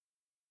tedious.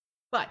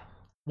 But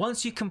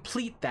once you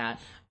complete that,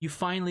 you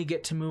finally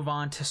get to move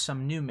on to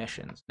some new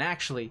missions. And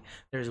actually,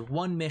 there's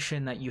one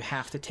mission that you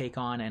have to take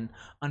on, and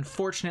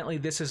unfortunately,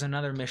 this is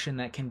another mission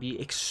that can be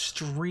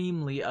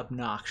extremely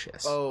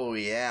obnoxious. Oh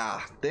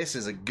yeah, this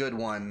is a good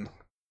one.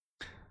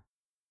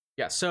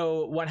 Yeah,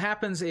 so what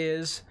happens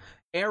is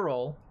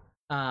Errol,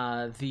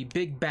 the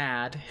big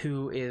bad,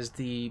 who is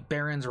the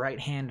Baron's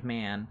right-hand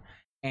man,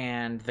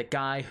 and the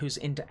guy who's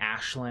into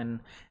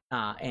Ashlyn,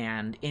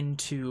 and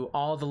into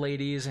all the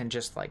ladies, and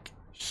just like,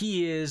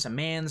 he is a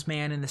man's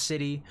man in the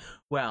city.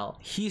 Well,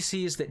 he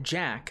sees that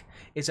Jack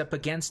is up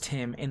against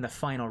him in the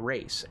final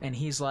race, and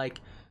he's like,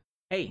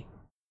 hey,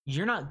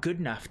 you're not good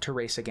enough to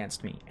race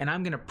against me, and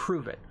I'm going to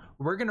prove it.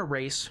 We're going to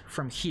race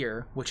from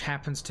here, which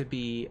happens to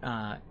be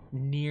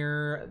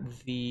near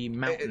the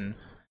mountain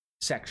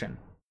section.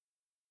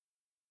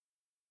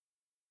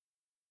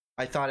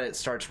 I thought it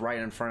starts right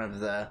in front of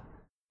the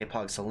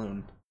Apog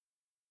Saloon.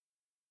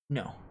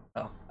 No.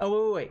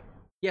 Oh, wait.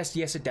 Yes,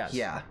 it does.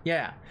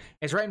 Yeah.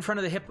 It's right in front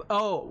of the hip.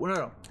 Oh,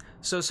 no.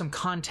 So some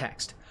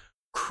context.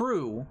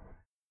 Crew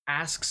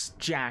asks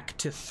Jack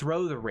to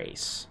throw the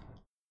race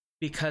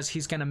because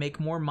he's going to make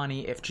more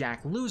money if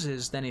Jack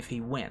loses than if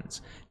he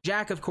wins.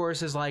 Jack, of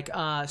course, is like,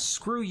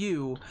 screw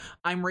you.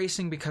 I'm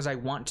racing because I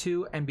want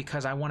to and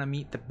because I want to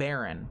meet the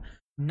Baron,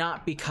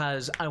 not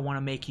because I want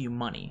to make you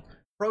money.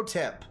 Pro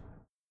tip.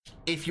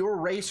 If your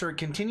racer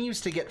continues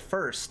to get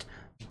first,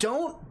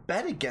 don't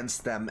bet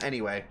against them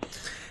anyway.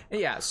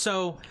 Yeah,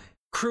 so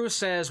Crew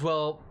says,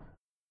 well,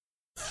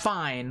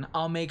 fine,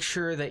 I'll make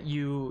sure that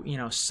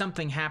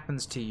something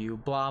happens to you,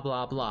 blah,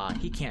 blah, blah.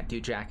 He can't do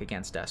Jack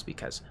against us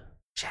because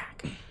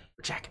Jack and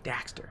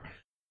Daxter.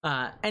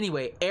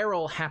 Anyway,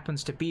 Errol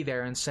happens to be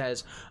there and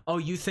says, oh,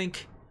 you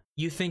think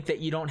You think that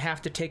you don't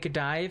have to take a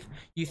dive?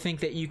 You think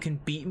that you can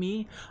beat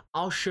me?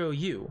 I'll show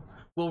you.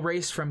 We'll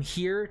race from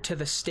here to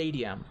the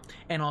stadium,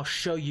 and I'll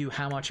show you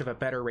how much of a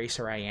better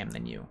racer I am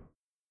than you.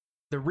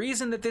 The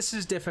reason that this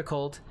is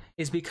difficult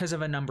is because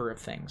of a number of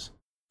things.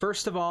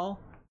 First of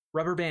all,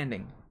 rubber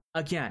banding.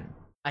 Again,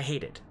 I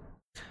hate it.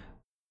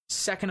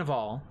 Second of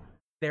all,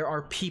 there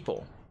are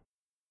people.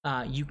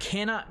 You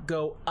cannot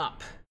go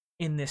up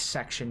in this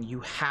section.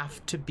 You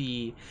have to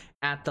be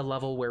at the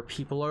level where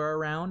people are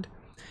around.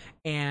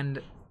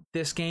 And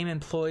this game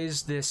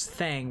employs this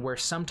thing where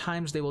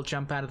sometimes they will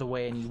jump out of the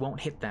way and you won't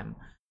hit them.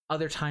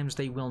 Other times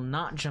they will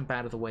not jump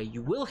out of the way.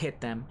 You will hit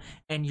them,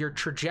 and your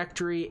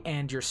trajectory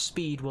and your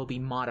speed will be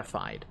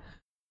modified.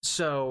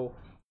 So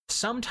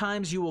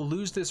sometimes you will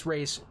lose this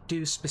race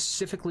due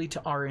specifically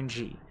to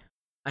RNG.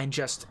 And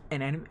just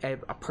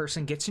a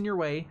person gets in your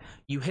way,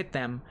 you hit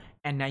them,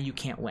 and now you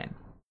can't win.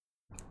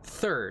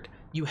 Third,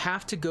 you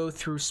have to go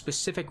through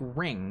specific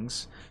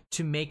rings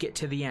to make it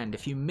to the end.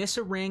 If you miss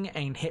a ring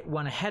and hit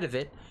one ahead of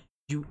it,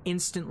 you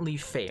instantly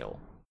fail.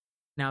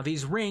 Now,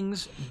 these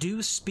rings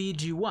do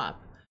speed you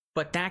up,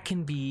 but that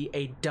can be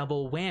a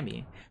double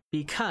whammy,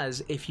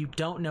 because if you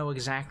don't know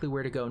exactly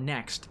where to go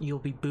next, you'll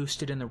be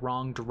boosted in the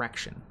wrong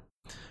direction.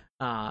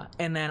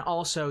 And then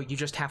also, you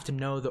just have to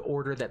know the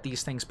order that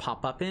these things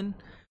pop up in,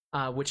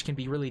 which can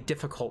be really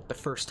difficult the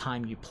first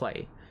time you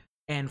play.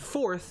 And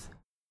fourth,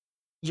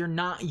 you're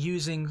not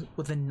using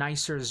the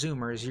nicer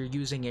zoomers, you're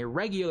using a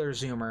regular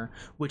zoomer,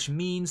 which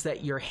means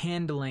that your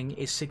handling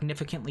is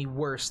significantly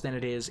worse than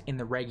it is in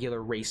the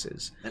regular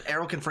races. And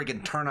Errol can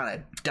freaking turn on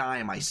a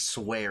dime, I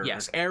swear.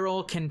 Yes,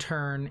 Errol can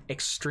turn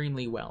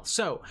extremely well.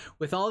 So,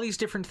 with all these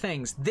different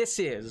things, this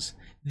is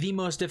the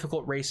most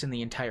difficult race in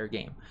the entire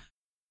game.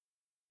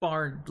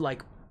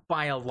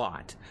 By a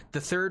lot.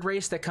 The third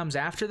race that comes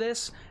after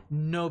this,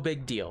 no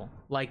big deal.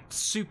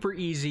 Super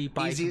easy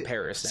by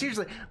comparison.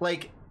 Seriously,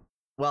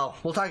 well,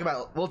 we'll talk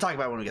about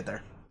it when we get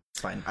there.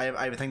 It's fine. I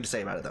have a thing to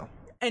say about it, though.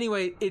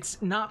 Anyway,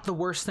 it's not the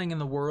worst thing in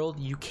the world.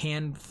 You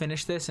can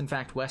finish this. In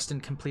fact,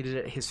 Weston completed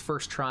it his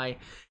first try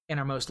in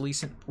our most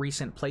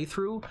recent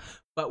playthrough.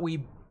 But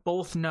we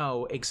both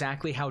know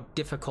exactly how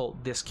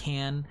difficult this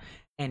can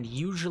and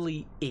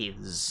usually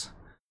is.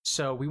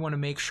 So we want to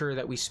make sure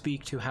that we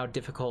speak to how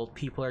difficult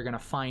people are going to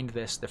find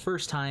this the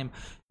first time,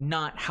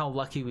 not how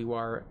lucky we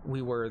were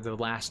the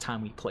last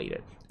time we played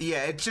it.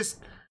 Yeah, it's just...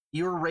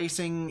 You're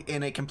racing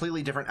in a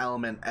completely different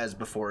element as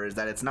before, is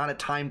that it's not a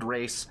timed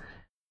race,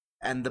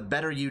 and the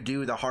better you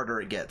do, the harder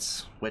it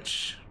gets,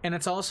 And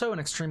it's also an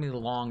extremely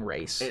long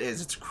race. It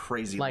is. It's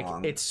crazy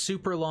long. It's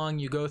super long.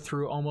 You go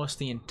through almost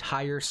the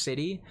entire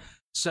city.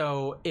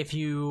 So if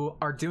you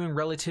are doing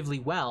relatively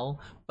well,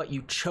 but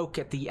you choke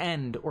at the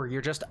end, or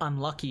you're just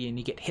unlucky and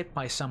you get hit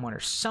by someone or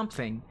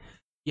something,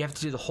 you have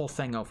to do the whole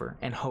thing over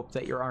and hope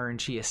that your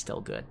RNG is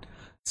still good.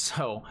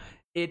 So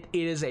it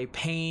is a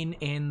pain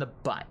in the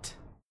butt.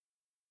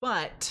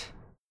 But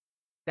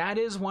that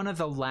is one of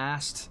the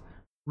last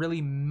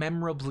really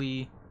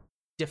memorably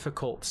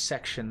difficult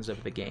sections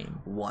of the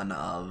game. One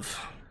of.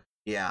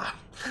 Yeah.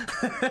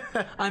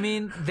 I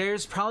mean,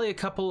 there's probably a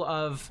couple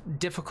of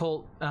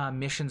difficult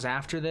missions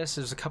after this.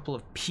 There's a couple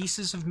of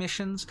pieces of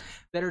missions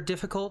that are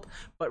difficult,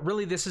 but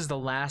really this is the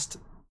last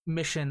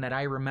mission that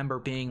I remember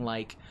being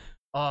like,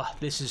 oh,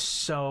 this is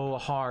so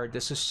hard.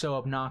 This is so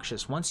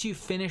obnoxious. Once you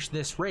finish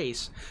this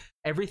race,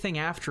 everything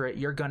after it,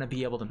 you're going to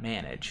be able to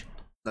manage.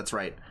 That's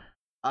right.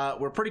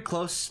 We're pretty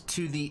close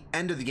to the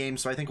end of the game,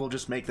 so I think we'll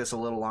just make this a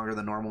little longer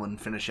than normal and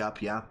finish up,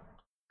 yeah?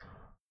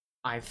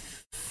 I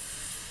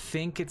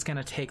think it's going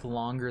to take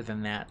longer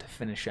than that to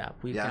finish up.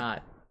 We've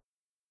got...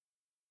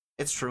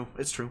 It's true.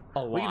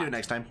 A lot. We can do it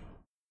next time.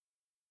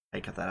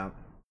 Hey, cut that out.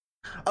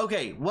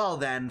 Okay, well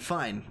then,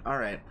 fine. All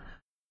right.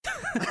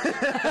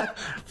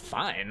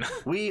 Fine.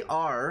 We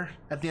are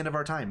at the end of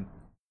our time,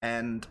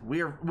 and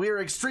we're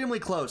extremely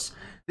close.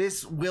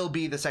 This will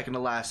be the second to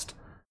last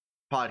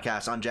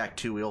podcast on Jak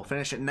 2. We'll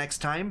finish it next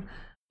time,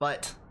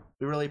 but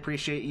we really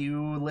appreciate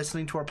you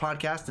listening to our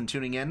podcast and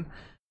tuning in.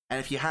 And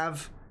if you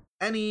have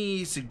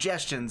any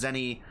suggestions,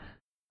 any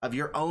of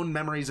your own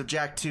memories of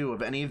Jak 2,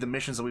 of any of the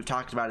missions that we've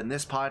talked about in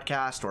this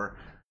podcast or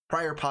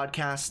prior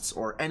podcasts,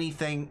 or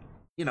anything,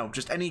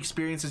 just any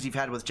experiences you've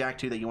had with Jak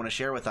 2 that you want to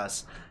share with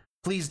us,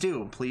 please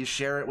do. Please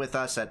share it with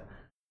us at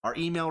our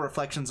email,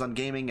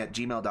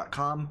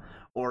 reflectionsongaming@gmail.com,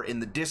 or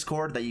in the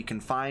Discord that you can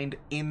find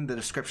in the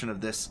description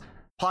of this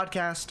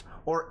podcast,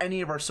 or any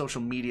of our social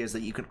medias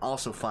that you can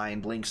also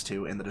find links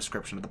to in the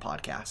description of the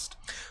podcast.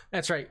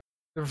 That's right.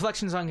 The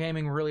Reflections on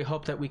Gaming, we really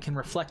hope that we can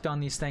reflect on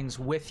these things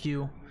with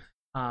you,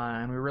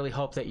 and we really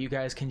hope that you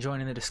guys can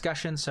join in the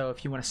discussion. So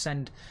if you want to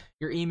send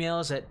your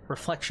emails at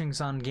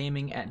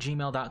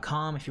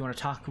reflectionsongaming@gmail.com, if you want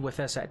to talk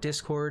with us at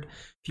Discord,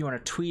 if you want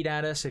to tweet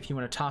at us, if you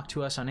want to talk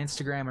to us on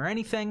Instagram or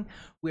anything,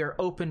 we are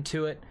open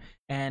to it,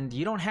 and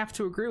you don't have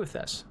to agree with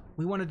us.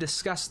 We want to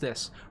discuss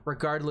this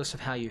regardless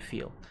of how you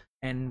feel,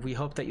 and we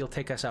hope that you'll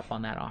take us up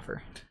on that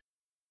offer.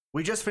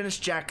 We just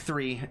finished Jak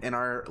 3 in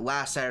our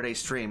last Saturday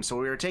stream, so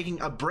we were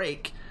taking a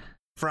break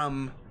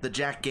from the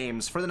Jack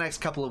Games for the next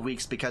couple of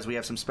weeks because we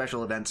have some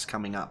special events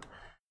coming up.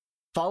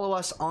 Follow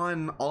us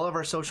on all of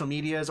our social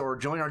medias or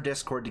join our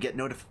Discord to get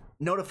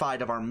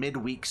notified of our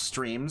midweek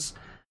streams.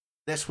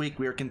 This week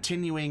we are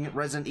continuing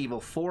Resident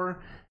Evil 4,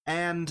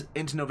 and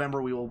into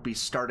November we will be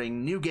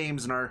starting new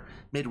games in our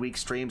midweek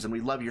streams, and we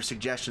love your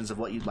suggestions of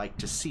what you'd like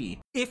to see.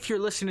 If you're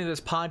listening to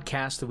this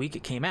podcast the week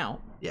it came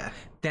out,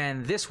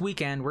 then this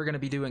weekend we're going to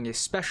be doing a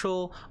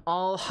special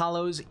All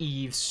Hallows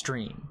Eve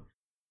stream.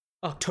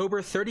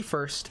 October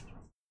 31st,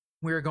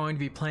 we are going to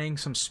be playing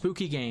some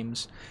spooky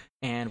games,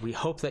 and we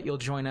hope that you'll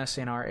join us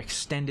in our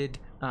extended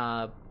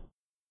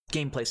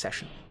gameplay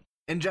session.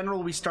 In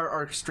general, we start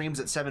our streams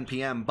at 7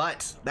 p.m.,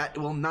 but that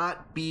will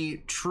not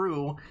be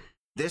true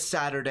this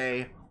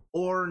Saturday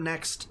or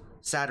next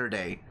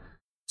Saturday.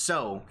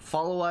 So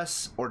follow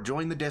us or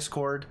join the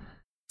Discord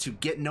to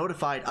get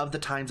notified of the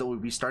times that we'll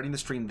be starting the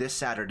stream this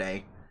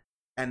Saturday.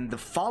 And the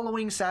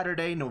following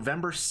Saturday,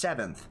 November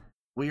 7th,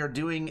 we are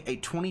doing a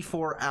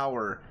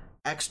 24-hour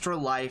Extra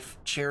Life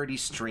charity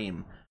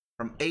stream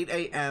from 8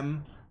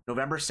 a.m.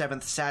 November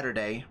 7th,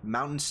 Saturday,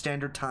 Mountain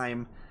Standard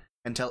Time,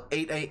 until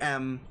 8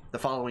 a.m. the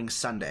following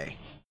Sunday.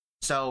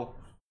 So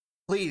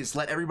please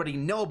let everybody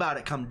know about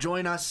it. Come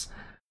join us.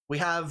 We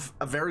have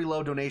a very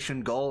low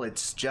donation goal.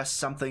 It's just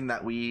something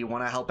that we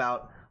want to help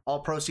out. All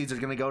proceeds are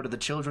going to go to the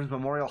Children's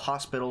Memorial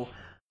Hospital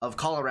of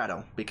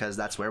Colorado because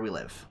that's where we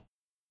live.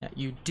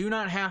 You do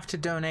not have to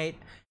donate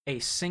a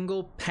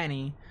single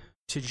penny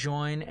to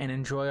join and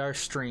enjoy our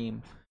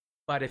stream.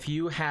 But if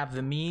you have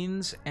the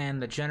means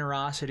and the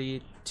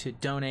generosity to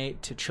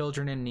donate to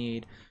children in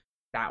need,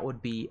 that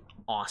would be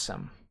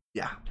awesome.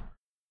 Yeah.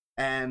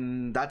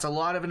 And that's a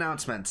lot of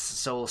announcements,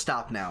 so we'll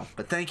stop now.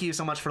 But thank you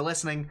so much for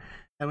listening,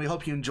 and we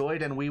hope you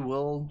enjoyed, and we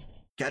will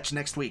catch you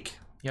next week.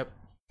 Yep.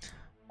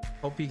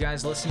 Hope you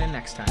guys listen in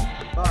next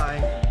time.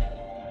 Bye.